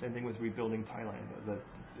 Same thing with rebuilding Thailand, the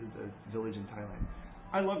village in Thailand.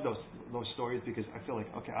 I love those stories because I feel like,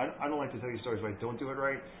 okay, I don't like to tell you stories where I don't do it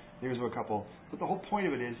right. Here's a couple. But the whole point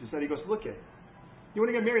of it is that he goes, look it. You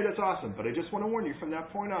want to get married, that's awesome. But I just want to warn you, from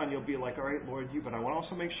that point on, you'll be like, all right, Lord, but I want to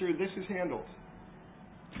also make sure this is handled.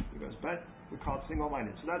 He goes, but we call it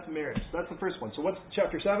single-minded. So that's marriage. So that's the first one. So what's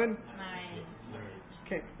chapter 7? Marriage.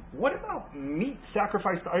 Okay. What about meat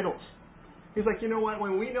sacrificed to idols? He's like, you know what?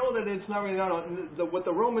 When we know that it's not really idol, what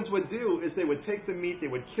the Romans would do is they would take the meat, they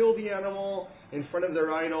would kill the animal in front of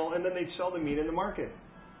their idol, and then they'd sell the meat in the market.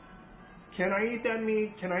 Can I eat that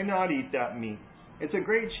meat? Can I not eat that meat? It's a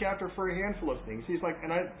great chapter for a handful of things. He's like,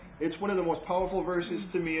 it's one of the most powerful verses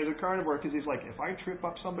to me as a carnivore, because he's like, if I trip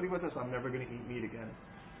up somebody with this, I'm never going to eat meat again.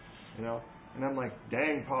 You know? And I'm like,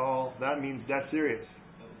 dang, Paul, that means that's serious.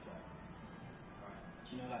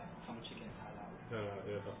 Do you know, like, some chicken is halal?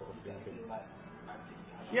 Yeah, that's what I was thinking.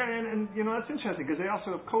 Yeah, and you know, that's interesting, because they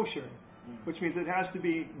also have kosher, which means it has to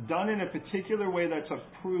be done in a particular way that's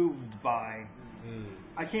approved by.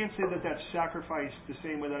 I can't say that that's sacrificed the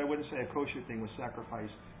same way that I wouldn't say a kosher thing was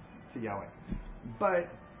sacrificed to Yahweh. But,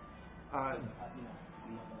 I'm not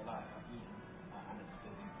going to lie, I've eaten, and I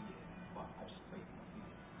still do eat it, but I just pray for my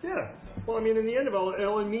food. yeah. Well, I mean, in the end of all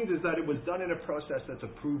it means is that it was done in a process that's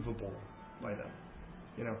approvable by them.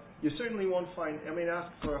 You know, you certainly won't find,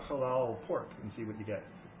 ask for a halal pork and see what you get,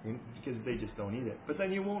 because they just don't eat it. But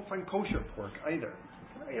then you won't find kosher pork either.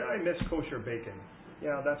 I miss kosher bacon.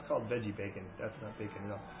 Yeah, that's called veggie bacon. That's not bacon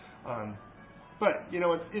at all. But you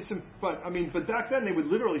know, but back then they would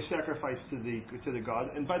literally sacrifice to the god.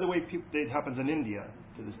 And by the way, it happens in India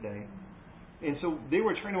to this day. And so they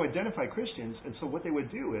were trying to identify Christians. And so what they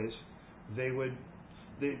would do is they would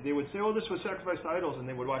say, oh, this was sacrificed to idols, and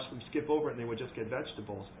they would watch them skip over it, and they would just get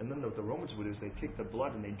vegetables. And then what the Romans would do is they take the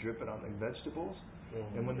blood and they drip it on the vegetables.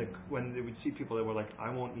 And when they would see people that were like, I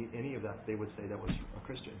won't eat any of that, they would say that was a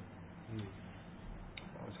Christian.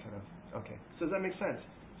 That was kind of okay. So does that make sense?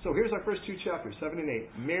 So here's our first two chapters, 7 and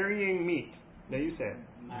 8. Marrying meat. Now you say it.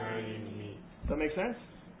 Marrying meat. Does that make sense?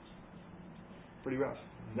 Pretty rough.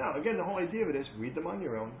 Now, again, the whole idea of it is read them on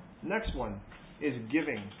your own. Next one is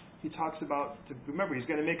giving. He talks about, remember, he's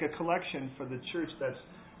going to make a collection for the church that's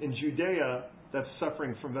in Judea that's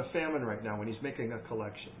suffering from a famine right now, when he's making a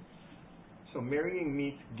collection. So marrying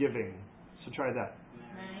meat, giving. So try that.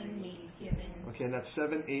 Marrying meat, giving. Okay, and that's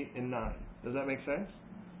 7, 8, and 9. Does that make sense?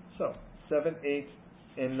 So, 7, 8,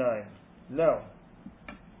 and 9. Now,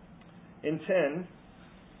 in 10,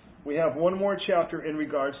 we have one more chapter in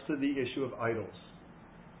regards to the issue of idols.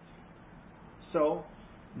 So,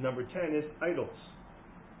 number 10 is idols.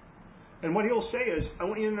 And what he'll say is, I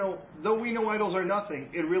want you to know, though we know idols are nothing,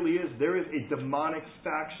 it really is, there is a demonic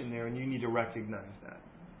faction there, and you need to recognize that.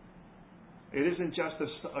 It isn't just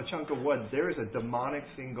a chunk of wood. There is a demonic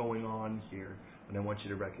thing going on here, and I want you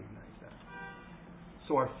to recognize that.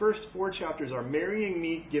 So our first 4 chapters are marrying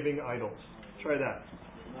meat, giving idols. Try that.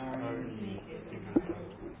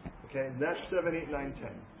 Okay, and that's 7, 8, 9,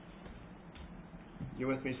 10. You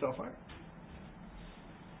with me so far?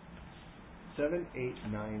 7, 8,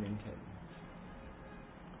 9, and 10.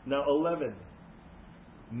 Now 11.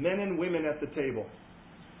 Men and women at the table.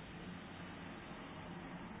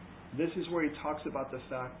 This is where he talks about the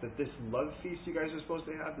fact that this love feast you guys are supposed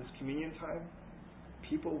to have, this communion time,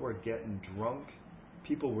 people were getting drunk,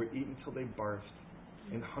 people were eating till they barfed,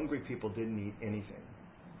 and hungry people didn't eat anything.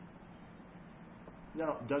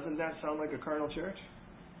 Now, doesn't that sound like a carnal church?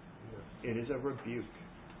 It is a rebuke.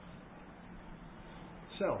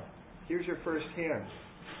 So, here's your first hand.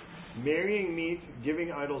 Marrying meat,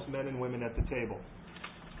 giving idols, men and women at the table.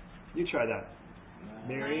 You try that.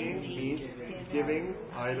 Marrying meat, giving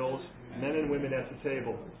idols, men and women at the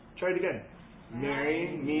table. Try it again.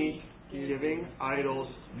 Marrying meat, giving idols,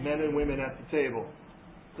 men and women at the table.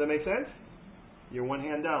 Does that make sense? You're one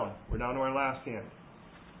hand down. We're down to our last hand.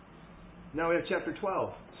 Now we have chapter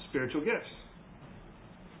 12, spiritual gifts.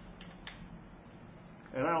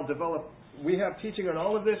 And we have teaching on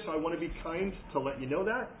all of this, so I want to be kind to let you know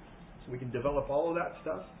that, so we can develop all of that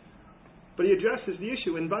stuff. But he addresses the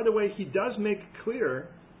issue, and by the way, he does make clear,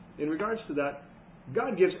 in regards to that,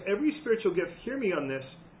 God gives every spiritual gift, hear me on this,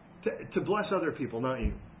 to bless other people, not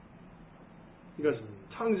you. He goes,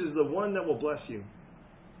 tongues is the one that will bless you.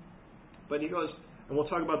 But he goes, and we'll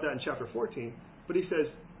talk about that in chapter 14, but he says,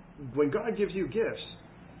 when God gives you gifts,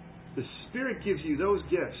 the Spirit gives you those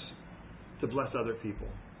gifts to bless other people,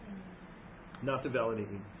 not to validate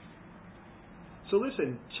you. So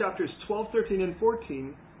listen, chapters 12, 13, and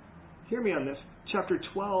 14, hear me on this. Chapter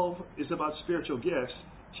 12 is about spiritual gifts.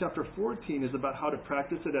 Chapter 14 is about how to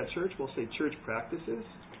practice it at church. We'll say church practices.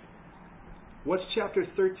 What's chapter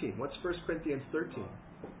 13? What's 1 Corinthians 13?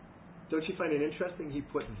 Don't you find it interesting he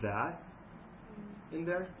put that in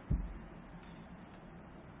there?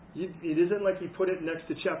 It isn't like he put it next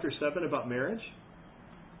to chapter 7 about marriage.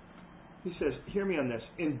 He says, hear me on this.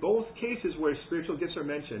 In both cases where spiritual gifts are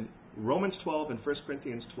mentioned, Romans 12 and 1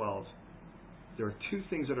 Corinthians 12, there are two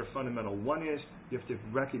things that are fundamental. One is you have to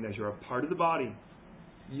recognize you're a part of the body.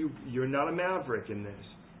 You're not a maverick in this.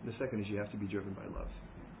 And the second is you have to be driven by love.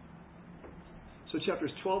 So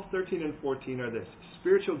chapters 12, 13, and 14 are this.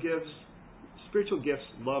 Spiritual gifts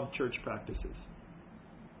love church practices.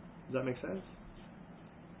 Does that make sense?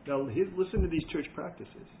 Now listen to these church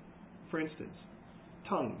practices. For instance,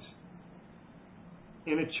 tongues.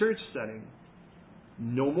 In a church setting,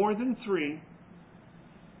 no more than 3,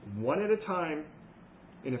 one at a time,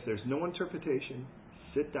 and if there's no interpretation,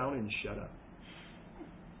 sit down and shut up.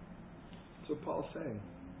 That's what Paul's saying.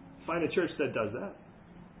 Find a church that does that.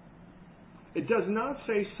 It does not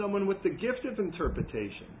say someone with the gift of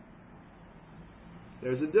interpretation.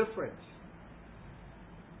 There's a difference.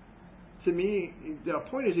 To me, the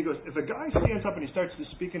point is, he goes, if a guy stands up and he starts to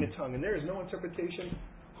speak in a tongue and there is no interpretation,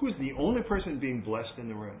 who's the only person being blessed in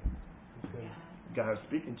the room? Okay. Guy who's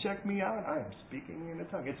speaking, check me out, I am speaking in a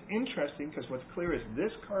tongue. It's interesting because what's clear is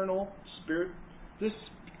this carnal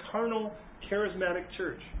charismatic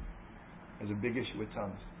church has a big issue with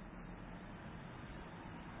tongues.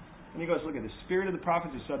 And he goes, look at the spirit of the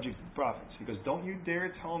prophets is subject to the prophets. He goes, don't you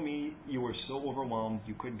dare tell me you were so overwhelmed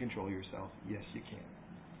you couldn't control yourself. Yes, you can.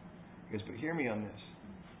 He goes, but hear me on this.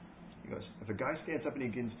 He goes, if a guy stands up and he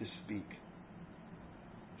begins to speak,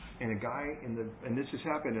 and a guy and this has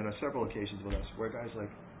happened on several occasions with us, where a guy's like,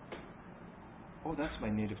 oh, that's my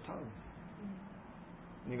native tongue.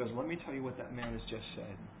 And he goes, let me tell you what that man has just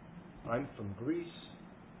said. I'm from Greece,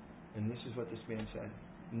 and this is what this man said.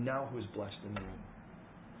 Now who's blessed in the room?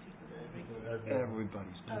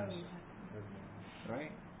 Everybody's blessed.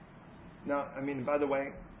 Right? Now, I mean, by the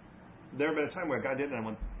way, there have been a time where a guy did it, and I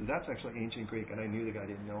went, that's actually ancient Greek, and I knew the guy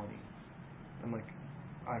didn't know any. I'm like,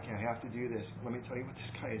 I have to do this. Let me tell you what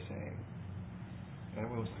this guy is saying. And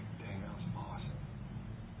everyone was like, dang, that was awesome.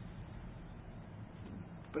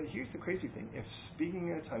 But here's the crazy thing. If speaking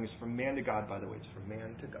in a tongue is from man to God, by the way, it's from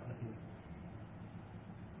man to God.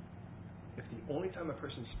 If the only time a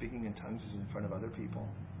person's speaking in tongues is in front of other people,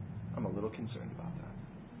 I'm a little concerned about that.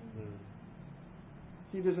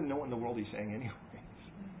 He doesn't know what in the world he's saying anyways.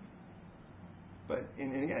 But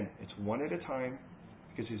and again, it's one at a time,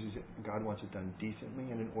 because God wants it done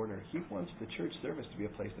decently and in order. He wants the church service to be a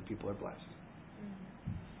place that people are blessed.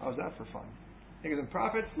 How's that for fun? Because in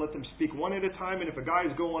prophets, let them speak one at a time, and if a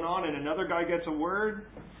guy's going on and another guy gets a word,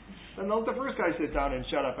 then let the first guy sit down and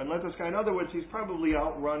shut up, and let this guy, in other words, he's probably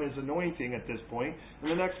outrun his anointing at this point,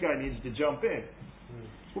 and the next guy needs to jump in.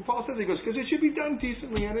 Well, Paul says, he goes, because it should be done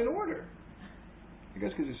decently and in order. He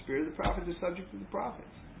goes, because the spirit of the prophets is subject to the prophets.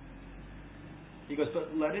 He goes,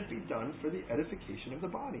 but let it be done for the edification of the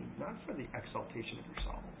body, not for the exaltation of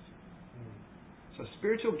yourselves. So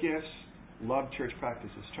spiritual gifts love church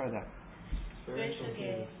practices. Try that. Spiritual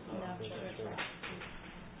gifts love church practices.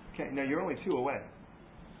 Okay, now you're only 2 away.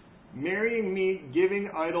 Marrying meat, giving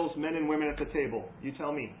idols, men and women at the table. You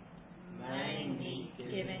tell me. Marrying meat,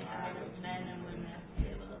 giving idols, men and women at the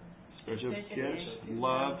table. Spiritual gifts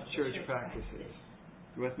love church practices.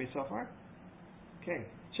 You with me so far? Okay.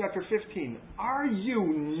 Chapter 15. Are you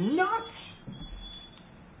nuts?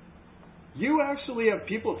 You actually have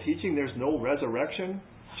people teaching there's no resurrection?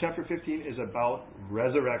 Chapter 15 is about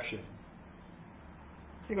resurrection.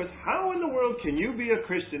 He goes, how in the world can you be a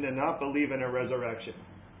Christian and not believe in a resurrection?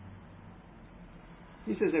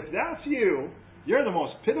 He says, if that's you, you're the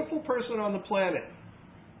most pitiful person on the planet.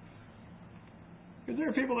 Because there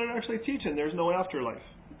are people that are actually teaching there's no afterlife.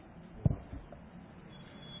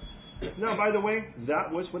 Now, by the way, that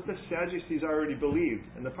was what the Sadducees already believed.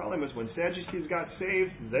 And the problem is when Sadducees got saved,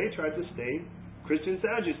 they tried to stay Christian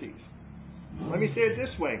Sadducees. Let me say it this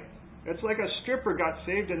way. It's like a stripper got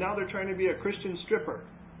saved and now they're trying to be a Christian stripper.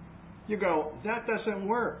 You go, that doesn't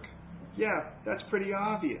work. Yeah, that's pretty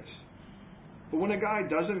obvious. But when a guy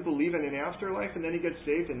doesn't believe in an afterlife and then he gets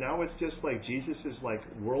saved and now it's just like Jesus is like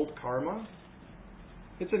world karma,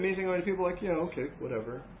 it's amazing how many people are like, yeah, okay,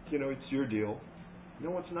 whatever. You know, it's your deal.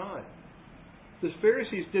 No, it's not. The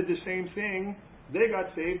Pharisees did the same thing. They got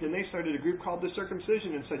saved and they started a group called the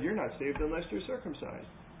Circumcision and said, you're not saved unless you're circumcised.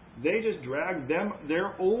 They just dragged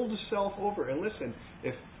their old self over. And listen,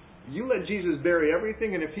 if you let Jesus bury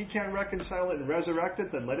everything, and if he can't reconcile it and resurrect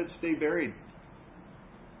it, then let it stay buried.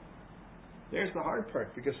 There's the hard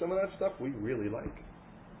part, because some of that stuff we really like.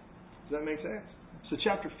 Does that make sense? So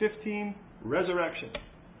chapter 15, resurrection.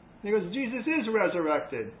 He goes, Jesus is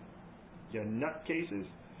resurrected. You nutcases.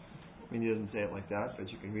 I mean, he doesn't say it like that,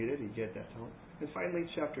 but you can read it. You get that tone. And finally,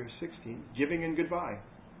 chapter 16, giving and goodbye.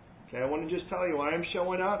 Okay, I want to just tell you, I am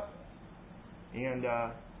showing up, and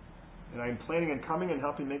I'm planning on coming and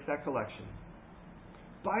helping make that collection.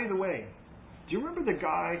 By the way, do you remember the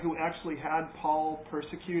guy who actually had Paul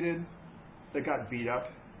persecuted, that got beat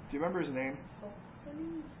up? Do you remember his name?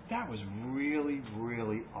 That was really,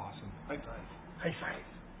 really awesome. High five. High five.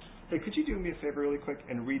 Hey, could you do me a favor really quick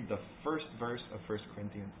and read the first verse of 1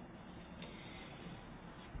 Corinthians?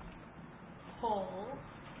 Paul,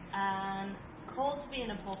 called to be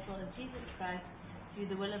an apostle of Jesus Christ through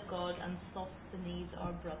the will of God and Sosthenes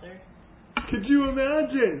our brother. Could you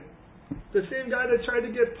imagine? The same guy that tried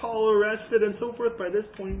to get Paul arrested and so forth by this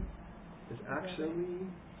point is actually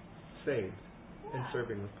saved and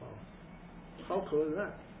serving with Paul. How cool is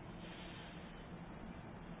that?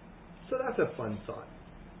 So that's a fun thought.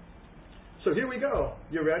 So here we go.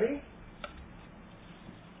 You ready?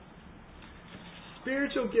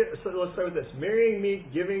 Spiritual gifts. So let's start with this. Marrying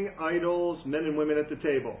meat, giving idols, men and women at the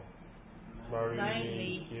table. Marrying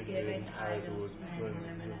meat, giving idols, men and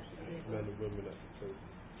women at the table.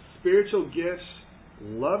 Spiritual gifts,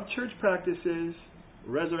 love church practices,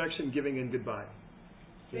 resurrection, giving, and goodbye.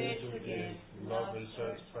 Spiritual gifts, love and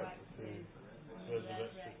church practices,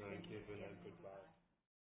 resurrection,